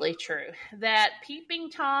statistically true that peeping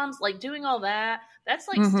toms, like doing all that, that's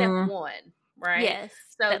like step 1. Right. Yes.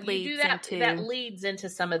 So you do that. That leads into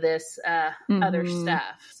some of this other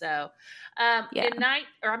stuff. So, in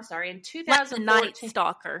 2014, like Night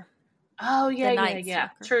Stalker. Oh yeah.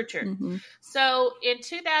 True. So in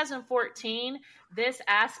 2014, this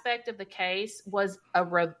aspect of the case was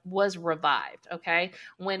revived. Okay,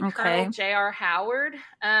 when Colonel J.R. Howard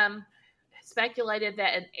speculated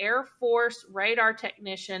that an Air Force radar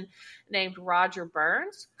technician named Roger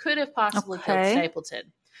Burns could have possibly killed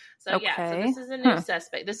Stapleton. So so this is a new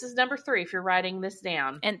suspect. This is number 3 if you're writing this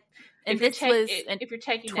down. And if you're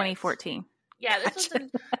taking 2014. Notes. Yeah, this was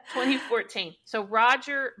in 2014. So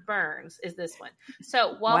Roger Burns is this one.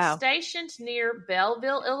 So while stationed near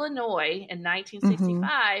Belleville, Illinois in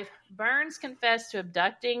 1965, Burns confessed to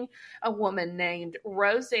abducting a woman named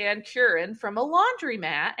Roseanne Curran from a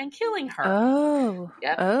laundromat and killing her. Oh.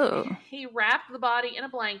 Yep. Oh. He wrapped the body in a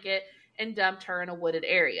blanket and dumped her in a wooded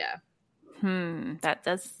area. That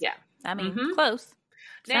does. Yeah. I mean, close.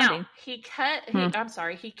 Now, he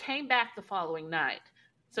came back the following night.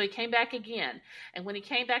 So he came back again. And when he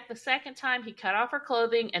came back the second time, he cut off her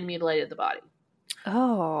clothing and mutilated the body.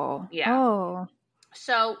 Oh. Yeah. Oh.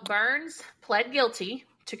 So Burns pled guilty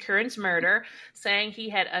to Curran's murder, saying he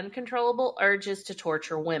had uncontrollable urges to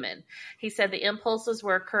torture women. He said the impulses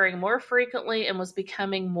were occurring more frequently and was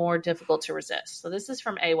becoming more difficult to resist. So this is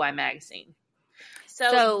from AY Magazine.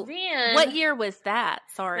 So then, what year was that?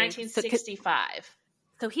 Sorry. 1965.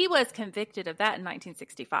 So he was convicted of that in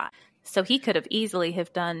 1965. So he could have easily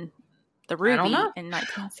have done the Ruby in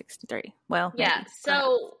 1963. Well, yeah. Maybe,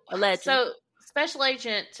 so alleged. So Special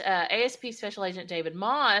Agent ASP Special Agent David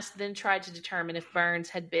Moss then tried to determine if Burns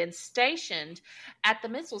had been stationed at the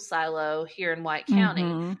missile silo here in White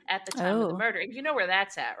County at the time of the murder. You know where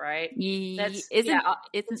that's at, right? It's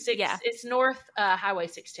North Highway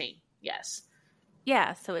 16. Yes.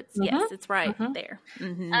 Yeah, so it's it's right there.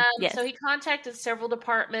 So he contacted several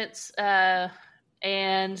departments, and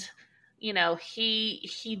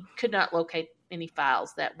he could not locate any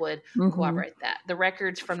files that would corroborate that. The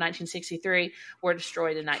records from 1963 were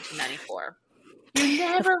destroyed in 1994. You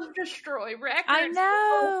never destroy records.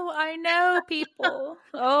 I know, people.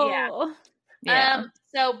 Oh, yeah.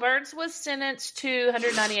 So Burns was sentenced to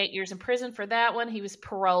 198 years in prison for that one. He was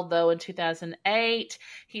paroled, though, in 2008.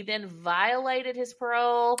 He then violated his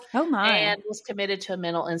parole and was committed to a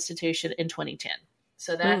mental institution in 2010.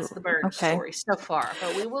 So that's the Burns story so far.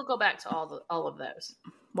 But we will go back to all of those.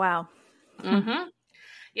 Wow.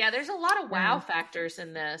 Yeah, there's a lot of wow factors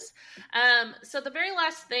in this. So the very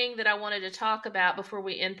last thing that I wanted to talk about before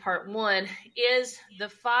we end part 1 is the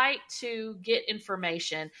fight to get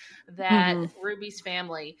information that Ruby's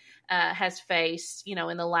family has faced,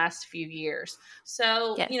 in the last few years.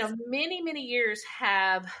 So, many, many years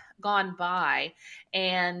have gone by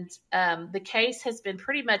and the case has been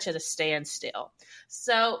pretty much at a standstill.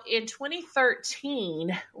 So in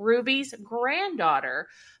 2013, Ruby's granddaughter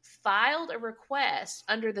filed a request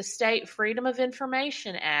under the State Freedom of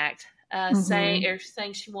Information Act saying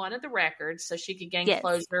she wanted the records so she could gain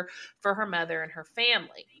closure for her mother and her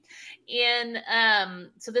family.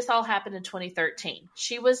 So this all happened in 2013.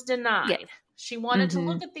 She was denied. Yes. She wanted to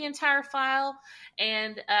look at the entire file,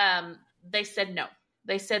 and they said no.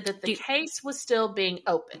 They said that the case was still being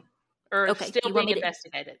open or still being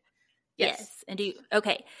investigated. Yes. And do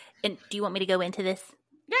you want me to go into this?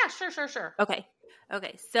 Yeah, sure. Okay.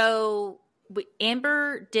 So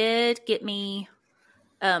Amber did get me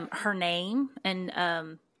her name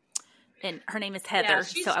and and her name is Heather.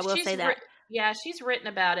 So I will say that. She's written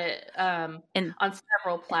about it on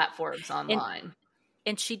several platforms online.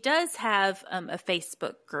 And she does have a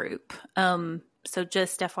Facebook group. So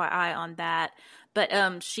just FYI on that.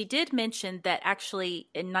 But she did mention that actually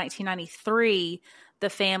in 1993, the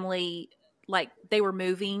family, like, they were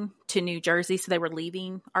moving to New Jersey. So they were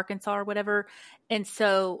leaving Arkansas or whatever. And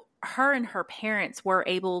so her and her parents were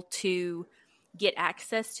able to get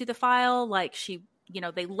access to the file. Like,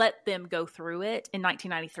 they let them go through it in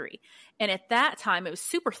 1993. And at that time, it was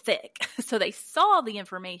super thick. So they saw the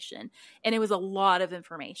information, and it was a lot of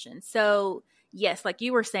information. So yes, like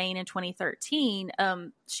you were saying, in 2013,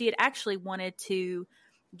 she had actually wanted to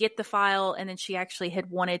get the file, and then she actually had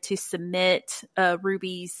wanted to submit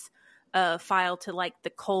Ruby's file to, like, the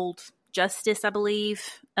Cold Justice, I believe.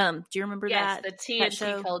 Do you remember that? Yes, the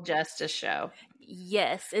TNT Cold Justice show.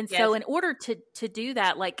 Yes. And so in order to do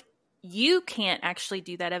that, like, you can't actually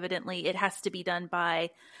do that, evidently. It has to be done by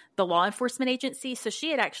the law enforcement agency. So she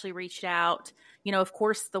had actually reached out, of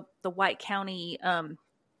course, the White County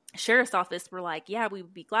Sheriff's Office were like, yeah, we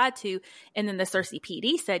would be glad to. And then the Searcy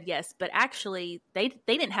PD said yes, but actually they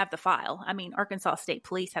didn't have the file. I mean, Arkansas State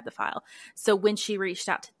Police had the file. So when she reached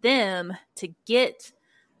out to them to get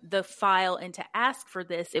the file and to ask for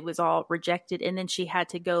this, it was all rejected. And then she had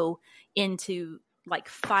to go into, like,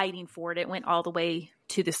 fighting for it. It went all the way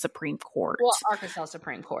to the Supreme Court. Well, Arkansas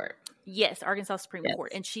Supreme Court. Yes, Arkansas Supreme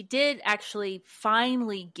Court. And she did actually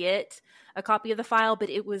finally get a copy of the file, but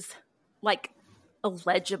it was, like,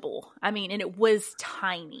 illegible. I mean, and it was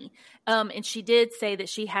tiny. And she did say that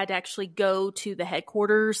she had to actually go to the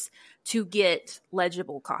headquarters to get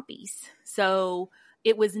legible copies. So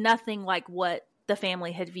it was nothing like what the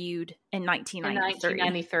family had viewed in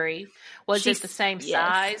 1993. Was it the same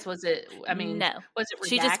size? Was it, no. Was it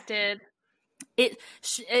redacted? It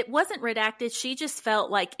wasn't redacted. She just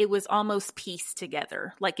felt like it was almost pieced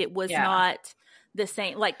together. Like, it was not the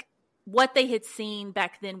same. Like, what they had seen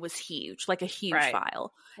back then was huge, like a huge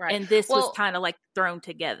file. Right. And this was kind of like thrown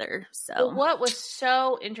together. So what was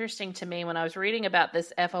so interesting to me when I was reading about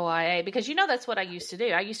this FOIA, because that's what I used to do.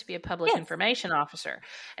 I used to be a public information officer.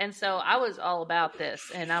 And so I was all about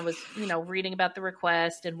this, and I was, reading about the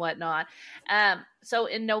request and whatnot. So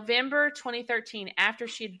in November 2013, after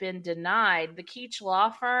she'd been denied, the Keach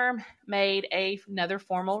law firm made another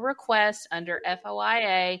formal request under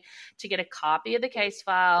FOIA to get a copy of the case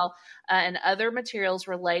file and other materials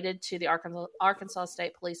related to the Arkansas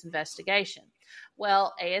State Police investigation.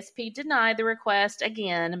 Well, ASP denied the request,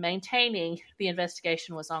 again, maintaining the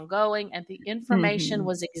investigation was ongoing and the information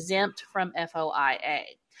was exempt from FOIA.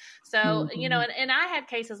 So, and I had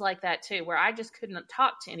cases like that too, where I just couldn't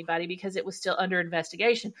talk to anybody because it was still under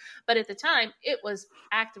investigation. But at the time, it was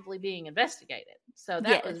actively being investigated. So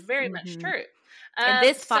that was very much true. And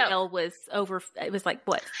this file was over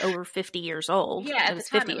 50 years old. Yeah, at the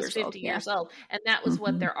time it was 50 years old. And that was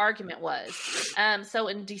what their argument was. So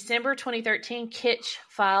in December 2013, Keach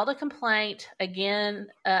filed a complaint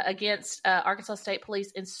against Arkansas State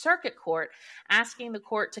Police in circuit court, asking the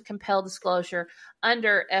court to compel disclosure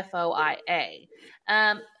under FOIA.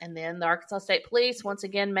 And then the Arkansas State Police once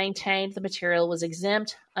again maintained the material was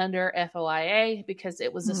exempt under FOIA because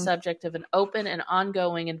it was the subject of an open and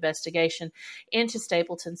ongoing investigation into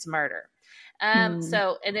Stapleton's murder.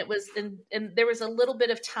 So, and it was, and there was a little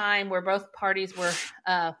bit of time where both parties were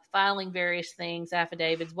filing various things,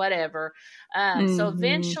 affidavits, whatever. So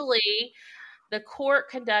eventually the court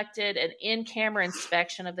conducted an in-camera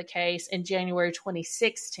inspection of the case in January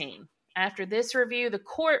 2016. After this review, the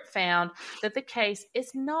court found that the case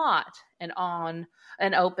is not an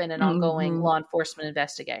open and ongoing law enforcement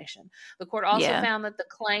investigation. The court also found that the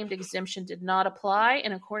claimed exemption did not apply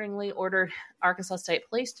and accordingly ordered Arkansas State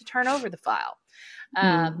Police to turn over the file.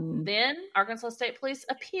 Then Arkansas State Police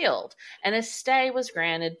appealed and a stay was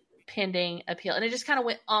granted pending appeal. And it just kind of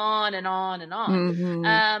went on and on and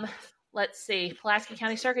on. Let's see, Pulaski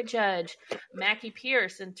County Circuit Judge Mackie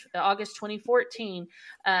Pierce in August 2014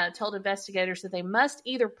 told investigators that they must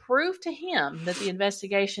either prove to him that the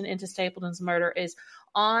investigation into Stapleton's murder is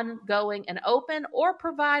ongoing and open or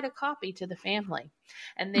provide a copy to the family.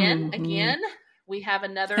 And then again, we have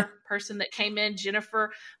another person that came in,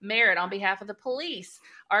 Jennifer Merritt, on behalf of the police,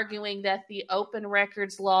 arguing that the open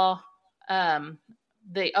records law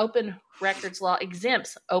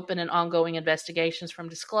exempts open and ongoing investigations from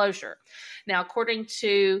disclosure. Now, according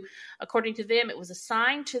to them, it was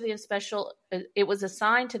assigned to the Special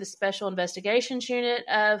Investigations Unit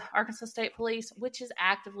of Arkansas State Police, which is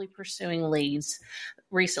actively pursuing leads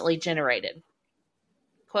recently generated.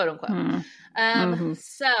 quote unquote.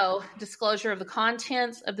 So disclosure of the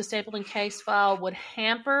contents of the Stapleton case file would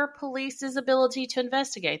hamper police's ability to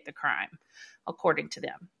investigate the crime, according to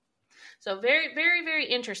them. So very, very, very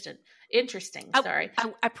interesting. Sorry.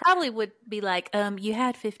 I probably would be like, you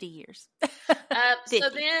had 50 years.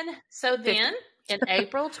 So then in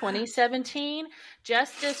April 2017,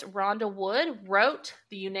 Justice Rhonda Wood wrote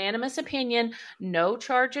the unanimous opinion, no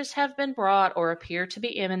charges have been brought or appear to be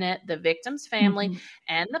imminent. The victim's family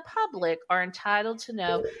and the public are entitled to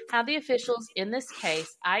know how the officials in this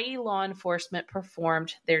case, i.e. law enforcement,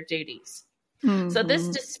 performed their duties. So this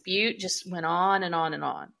dispute just went on and on and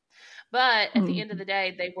on. But at the end of the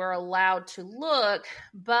day, they were allowed to look.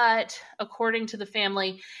 But according to the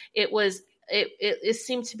family, it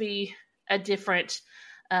seemed to be a different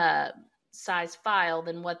size file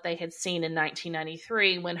than what they had seen in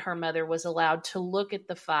 1993 when her mother was allowed to look at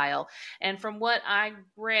the file. And from what I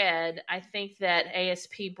read, I think that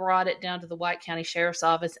ASP brought it down to the White County Sheriff's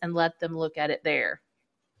Office and let them look at it there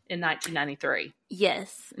in 1993.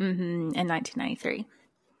 Yes, in 1993.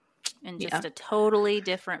 And just a totally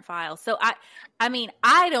different file. So, I mean,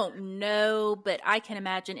 I don't know, but I can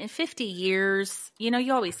imagine in 50 years,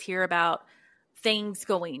 you always hear about things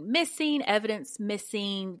going missing, evidence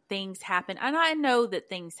missing, things happen. And I know that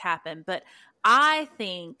things happen, but I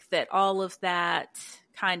think that all of that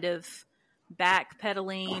kind of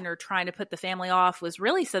backpedaling or trying to put the family off was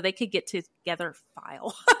really so they could get together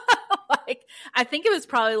file. I think it was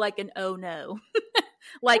probably like an, oh no.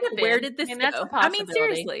 Where did this go? I mean,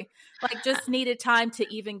 seriously, just needed time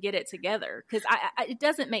to even get it together because it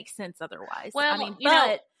doesn't make sense otherwise. Well, I mean,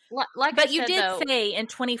 you did say in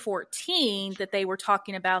 2014 that they were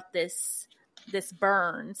talking about this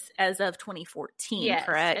Burns as of 2014, yes,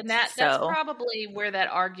 correct? And that's probably where that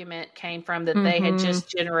argument came from, that they had just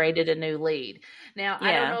generated a new lead. Now,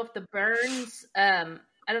 I don't know if the Burns,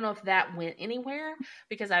 I don't know if that went anywhere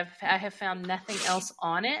because I have found nothing else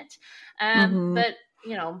on it. But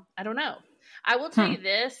I don't know. I will tell you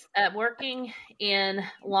this, working in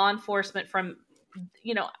law enforcement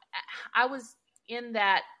I was in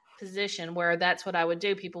that position where that's what I would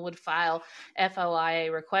do. People would file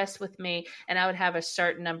FOIA requests with me and I would have a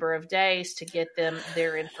certain number of days to get them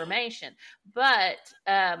their information. But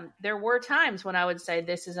there were times when I would say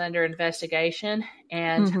this is under investigation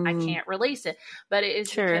and I can't release it. But it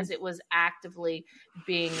is because it was actively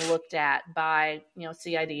being looked at by,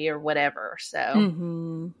 CID or whatever.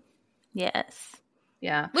 So yes.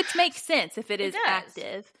 Yeah. Which makes sense if it is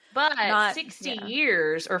active. But 60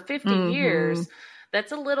 years or 50 years,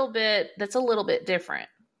 that's a little bit different.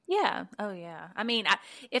 Yeah. Oh, yeah. I mean,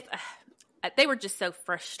 if they were just so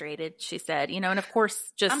frustrated, she said, and of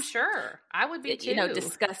course, just I'm sure I would be too,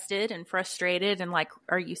 disgusted and frustrated and like,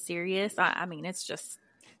 are you serious? I mean, it's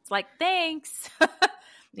like, thanks.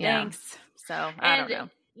 Thanks. So I don't know.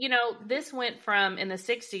 This went from in the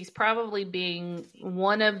 60s probably being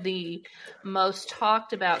one of the most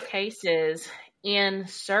talked about cases in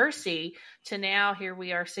Searcy to now here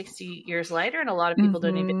we are 60 years later and a lot of people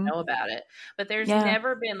don't even know about it. But there's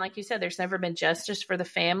never been, like you said, there's never been justice for the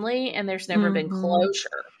family and there's never been closure.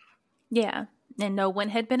 Yeah. And no one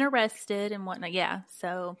had been arrested and whatnot. Yeah.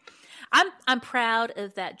 So I'm proud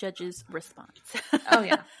of that judge's response. Oh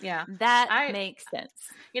yeah. Yeah. That makes sense.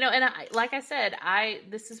 And like I said,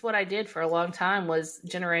 this is what I did for a long time was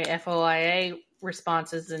generate FOIA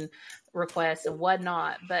responses and requests and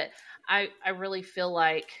whatnot. But I really feel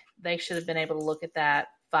like they should have been able to look at that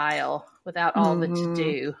file without all the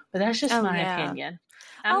to-do. But that's just my opinion.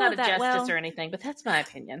 I'm not a justice or anything, but that's my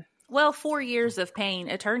opinion. Well, 4 years of paying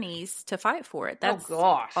attorneys to fight for it. That's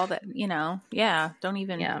all that, don't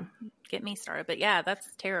even get me started. But yeah, that's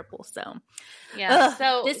terrible. So, yeah.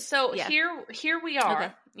 Here we are.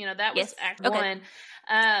 Okay. That was act one.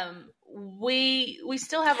 We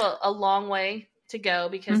still have a long way to go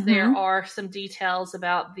because there are some details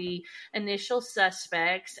about the initial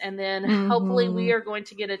suspects, and then hopefully we are going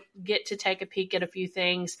to get to take a peek at a few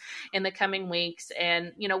things in the coming weeks.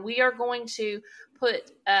 And we are going to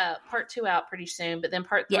put part 2 out pretty soon, but then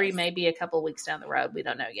part 3 may be a couple of weeks down the road. We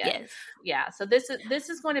don't know yet. Yeah. So this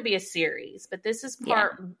is going to be a series, but this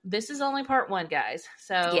is only part 1, guys.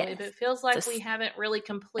 So if it feels like we haven't really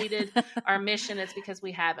completed our mission, it's because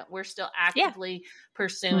we haven't. We're still actively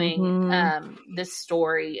pursuing this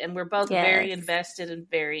story, and we're both very invested and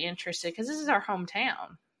very interested because this is our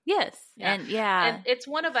hometown. Yes. Yeah. And it's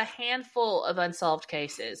one of a handful of unsolved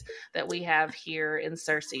cases that we have here in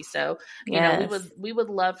Searcy. So, we would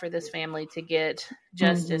love for this family to get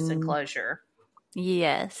justice and closure.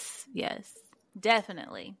 Yes. Yes.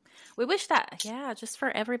 Definitely. We wish that, just for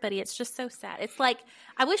everybody. It's just so sad. It's like,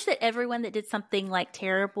 I wish that everyone that did something like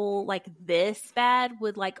terrible, like this bad,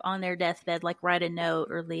 would like on their deathbed, like write a note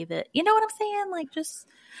or leave it. You know what I'm saying? Like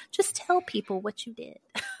just tell people what you did.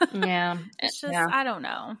 Yeah. It's just, I don't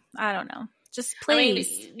know. Just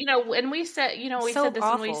please. I mean, and we said, we so said this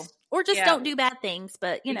awful. when we... Or just don't do bad things,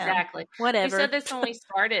 but, exactly. Whatever. We said this when we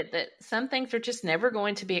started, that some things are just never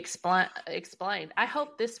going to be explained. I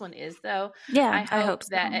hope this one is, though. Yeah, I hope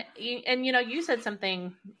so. that. And, you said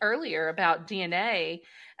something earlier about DNA,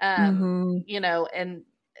 and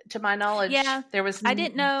to my knowledge, there was... I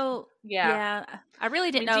didn't know. Yeah. I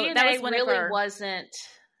really didn't know. DNA that was one really of our... wasn't...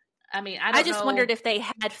 I just wondered if they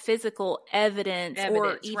had physical evidence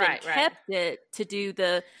or even kept it to do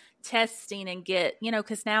the testing and get,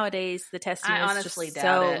 because nowadays the testing I is honestly just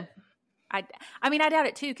doubt it. I doubt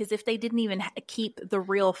it too, because if they didn't even keep the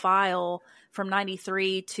real file from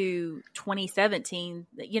 93 to 2017,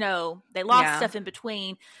 they lost stuff in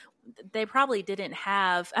between. They probably didn't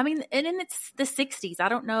have, and it's the 60s. I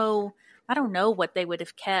don't know what they would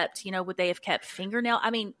have kept. Would they have kept fingernail?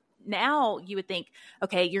 Now you would think,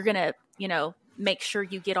 okay, you're going to, make sure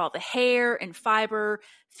you get all the hair and fiber,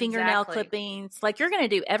 fingernail clippings. Like, you're going to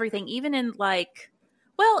do everything, even in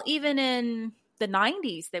even in the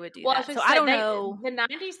 90s they would do that. So I don't know. The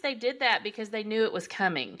 90s, they did that because they knew it was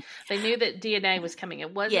coming. They knew that DNA was coming.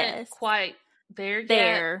 It wasn't quite there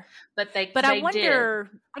yet, but they I wonder,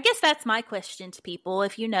 I guess that's my question to people.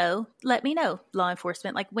 If let me know, law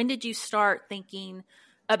enforcement. Like, when did you start thinking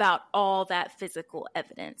about all that physical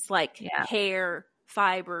evidence, like hair,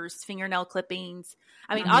 fibers, fingernail clippings?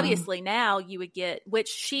 Obviously now you would get,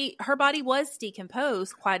 her body was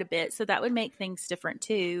decomposed quite a bit, so that would make things different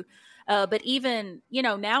too. But even,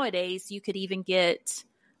 nowadays you could even get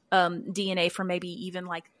DNA from maybe even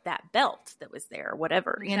like that belt that was there or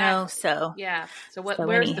whatever, so. Yeah. So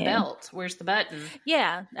where's the belt? Where's the button?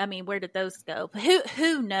 Yeah. Where did those go?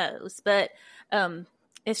 Who knows? But,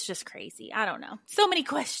 it's just crazy. I don't know. So many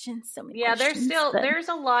questions. There's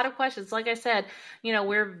a lot of questions. Like I said,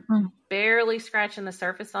 we're barely scratching the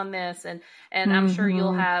surface on this, and I'm sure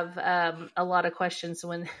you'll have a lot of questions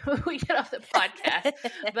when we get off the podcast.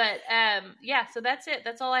 But so that's it.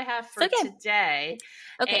 That's all I have for today.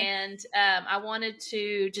 Okay. And I wanted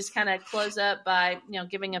to just kind of close up by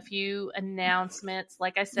giving a few announcements.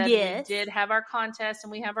 Like I said, we did have our contest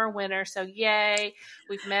and we have our winner. So yay!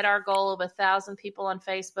 We've met our goal of 1,000 people on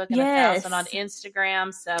Facebook and 1,000 on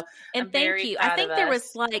Instagram. So thank you. I think there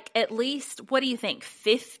was like at least, what do you think,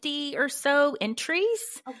 50 or so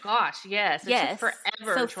entries? Oh gosh, yes. It took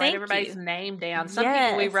forever to write everybody's name down. Some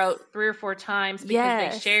people we wrote 3 or 4 times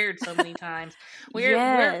because they shared so many times. We're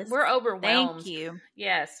overwhelmed. Thank you.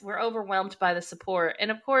 Yes, we're overwhelmed by the support.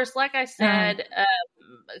 And of course, like I said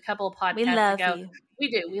a couple of podcasts ago,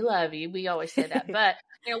 we do. We love you. We always say that. But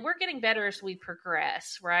we're getting better as we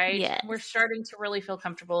progress, right? Yes. We're starting to really feel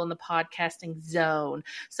comfortable in the podcasting zone.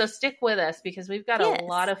 So stick with us, because we've got a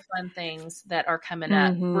lot of fun things that are coming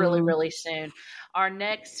up really, really soon. Our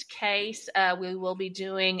next case, we will be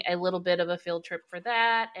doing a little bit of a field trip for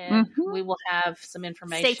that, and we will have some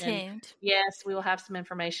information. Stay tuned. Yes, we will have some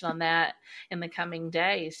information on that in the coming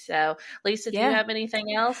days. So, Lisa, do you have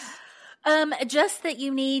anything else? Just that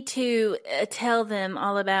you need to tell them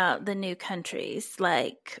all about the new countries,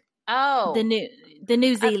 like the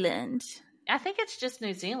New Zealand. I think it's just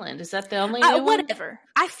New Zealand. Is that the only new one? Whatever.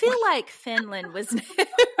 I feel like Finland was new.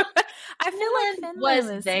 I feel like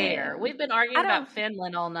Finland was there. We've been arguing about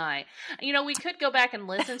Finland all night. We could go back and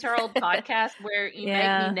listen to our old podcast where you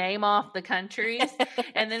make me name off the countries,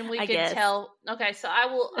 and then we could tell. Okay, so I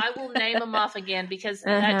will name them off again, because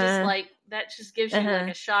that just gives you like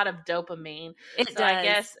a shot of dopamine. It does. I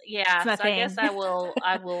guess, I guess I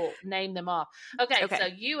will name them off. Okay, so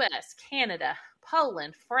U.S., Canada,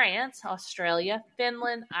 Poland, France, Australia,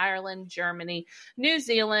 Finland, Ireland, Germany, New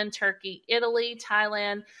Zealand, Turkey, Italy,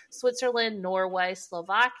 Thailand, Switzerland, Norway,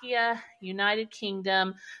 Slovakia, United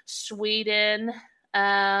Kingdom, Sweden,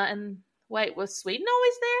 and wait, was Sweden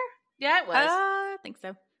always there? Yeah, it was. I think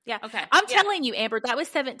so. Yeah. Okay. I'm telling you, Amber, that was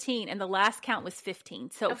 17 and the last count was 15.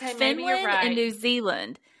 So Finland and New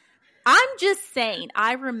Zealand. I'm just saying,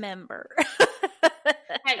 I remember.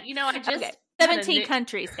 Hey, I just 17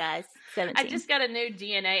 countries, guys. 17. I just got a new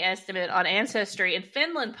DNA estimate on Ancestry, and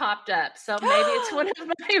Finland popped up. So maybe it's one of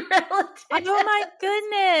my relatives. Oh my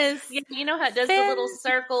goodness! Yeah, you know how it does the little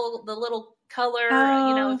circle, the little color.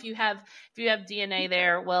 If you have DNA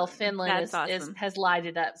there, well, Finland has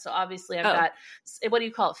lighted up. So obviously, I've got, what do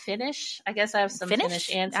you call it? Finnish? I guess I have some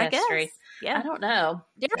Finnish ancestry. Yeah. I don't know.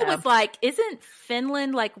 Daryl was like, isn't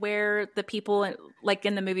Finland like where the people like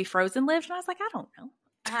in the movie Frozen lived? And I was like, I don't know.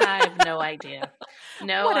 I have no idea.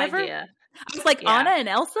 No idea. I was like, Anna and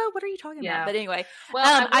Elsa? What are you talking about? But anyway,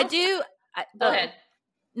 well, go ahead.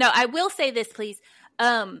 No, I will say this, please. We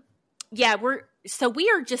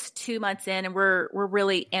are just 2 months in, and we're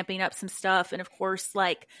really amping up some stuff. And of course,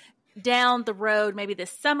 like down the road, maybe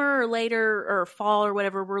this summer or later or fall or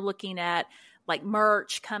whatever, we're looking at like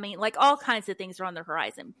merch coming, like all kinds of things are on the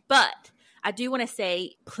horizon. But I do want to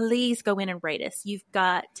say, please go in and rate us. You've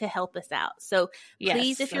got to help us out. So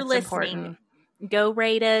please, if you're listening, go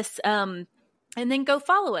rate us. And then go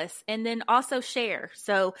follow us, and then also share.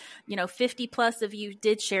 So, 50 plus of you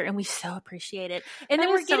did share, and we so appreciate it. And then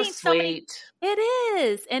we're getting so many. It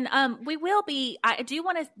is. And we will be, I do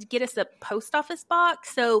want to get us a post office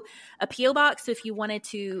box. So a PO box. So if you wanted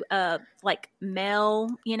to mail,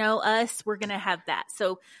 us, we're going to have that.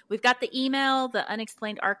 So we've got the email, the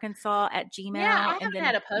unexplainedarkansas@gmail. Yeah, I haven't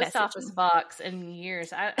had a post office box in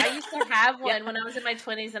years. I used to have one when I was in my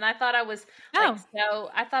 20s, and I thought I was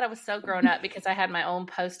so grown up because I had my own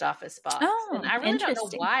post office box. Oh, and I really don't know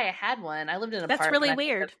why I had one. I lived in an apartment. That's really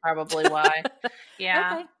weird. That's probably why.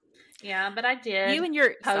 Yeah. Okay. Yeah, but I did. You and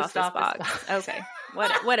your post office box. Okay.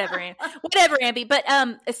 Whatever, Ambi. But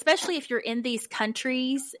especially if you're in these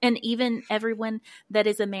countries, and even everyone that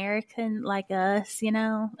is American like us,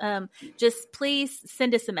 just please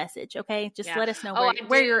send us a message, okay? Just let us know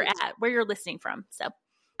where you're at, where you're listening from. So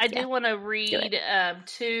I do want to read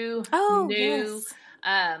two new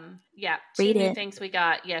Read new it. things we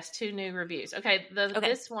got. Yes, 2 new reviews. Okay,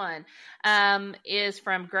 this one is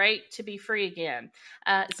from Great to Be Free Again.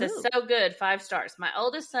 It says, so good, 5 stars. My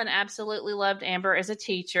oldest son absolutely loved Amber as a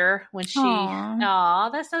teacher when she... Aw,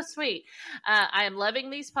 that's so sweet. I am loving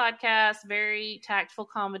these podcasts. Very tactful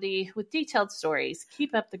comedy with detailed stories.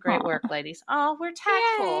 Keep up the great work, ladies. Oh, we're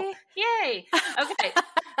tactful. Yay. Okay.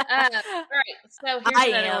 All right, so here's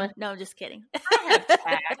another one. No, I'm just kidding. I have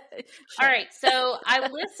tact. All right, so I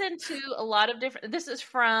listened to a lot of different. This is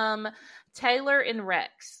from Taylor and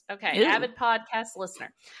Rex. Okay, avid podcast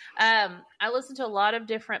listener. I listen to a lot of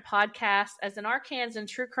different podcasts. As an Arkansan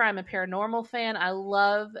true crime and paranormal fan, I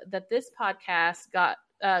love that this podcast got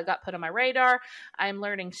put on my radar. I'm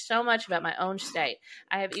learning so much about my own state.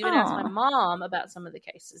 I have even asked my mom about some of the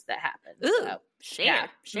cases that happened. Ooh, share.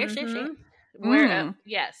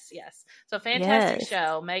 Yes. So fantastic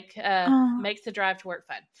show. Makes the drive to work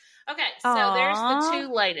fun. Okay, so there's the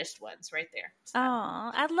 2 latest ones right there. So,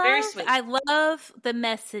 I love the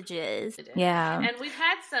messages. Yeah, and we've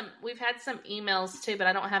had some emails too, but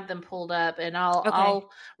I don't have them pulled up, and I'll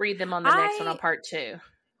read them on the next one on part 2.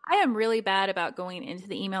 I am really bad about going into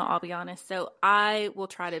the email, I'll be honest. So I will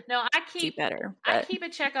try to do better. But... I keep a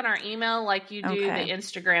check on our email like you do the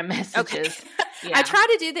Instagram messages. Okay. Yeah. I try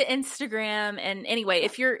to do the Instagram, and anyway,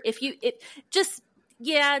 sometimes,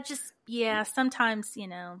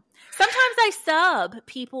 sometimes I sub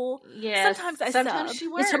people. Yeah. Sometimes she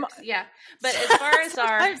works. Yeah. But as far as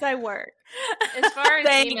sometimes I work. As far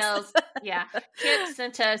as emails, Kip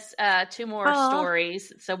sent us 2 more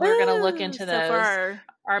stories. So we're going to look into those. So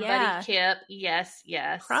our buddy Kip. Yes.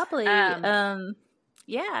 Probably.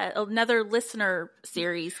 Another listener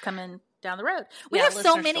series coming down the road. We have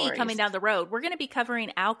so many coming down the road. We're going to be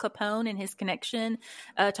covering Al Capone and his connection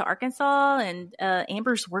to Arkansas, and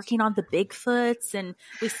Amber's working on the Bigfoots, and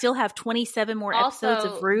we still have 27 more episodes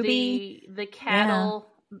of Ruby. The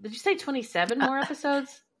cattle. Yeah. Did you say 27 more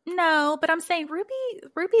episodes? No, but I'm saying Ruby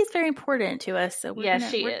is very important to us. So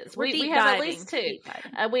she is. We have at least 2.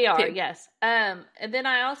 We are, yes. And then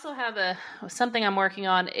I also have something I'm working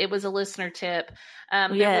on. It was a listener tip. There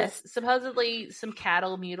was supposedly some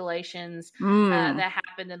cattle mutilations that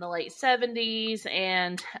happened in the late 70s.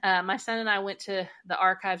 And my son and I went to the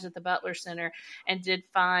archives at the Butler Center and did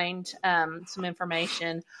find some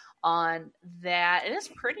information on that. And it's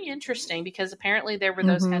pretty interesting because apparently there were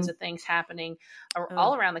those kinds of things happening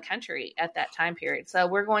all around the country at that time period. So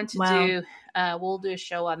we're going to we'll do a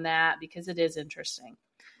show on that because it is interesting.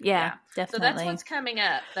 Yeah, definitely. So that's what's coming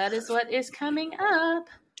up. That is what is coming up.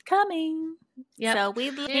 Yeah. So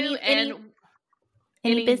we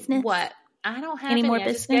any business? What? I don't have any more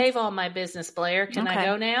business. I just gave all my business, Blair. Can I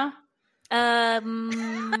go now?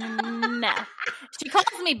 No. She calls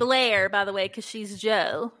me Blair, by the way, because she's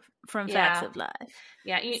Joe from Facts of Life.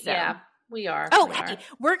 Yeah. We are. Oh, hey,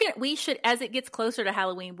 we should, as it gets closer to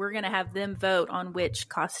Halloween, we're going to have them vote on which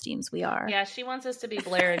costumes we are. Yeah, she wants us to be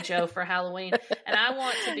Blair and Joe for Halloween, and I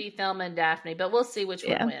want to be Thelma and Daphne, but we'll see which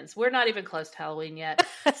one wins. We're not even close to Halloween yet.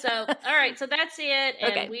 So, all right, so that's it,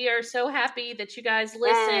 and we are so happy that you guys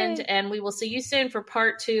listened, and we will see you soon for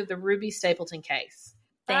part 2 of the Ruby Stapleton case.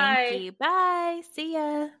 Thank you. Bye. See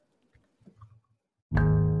ya.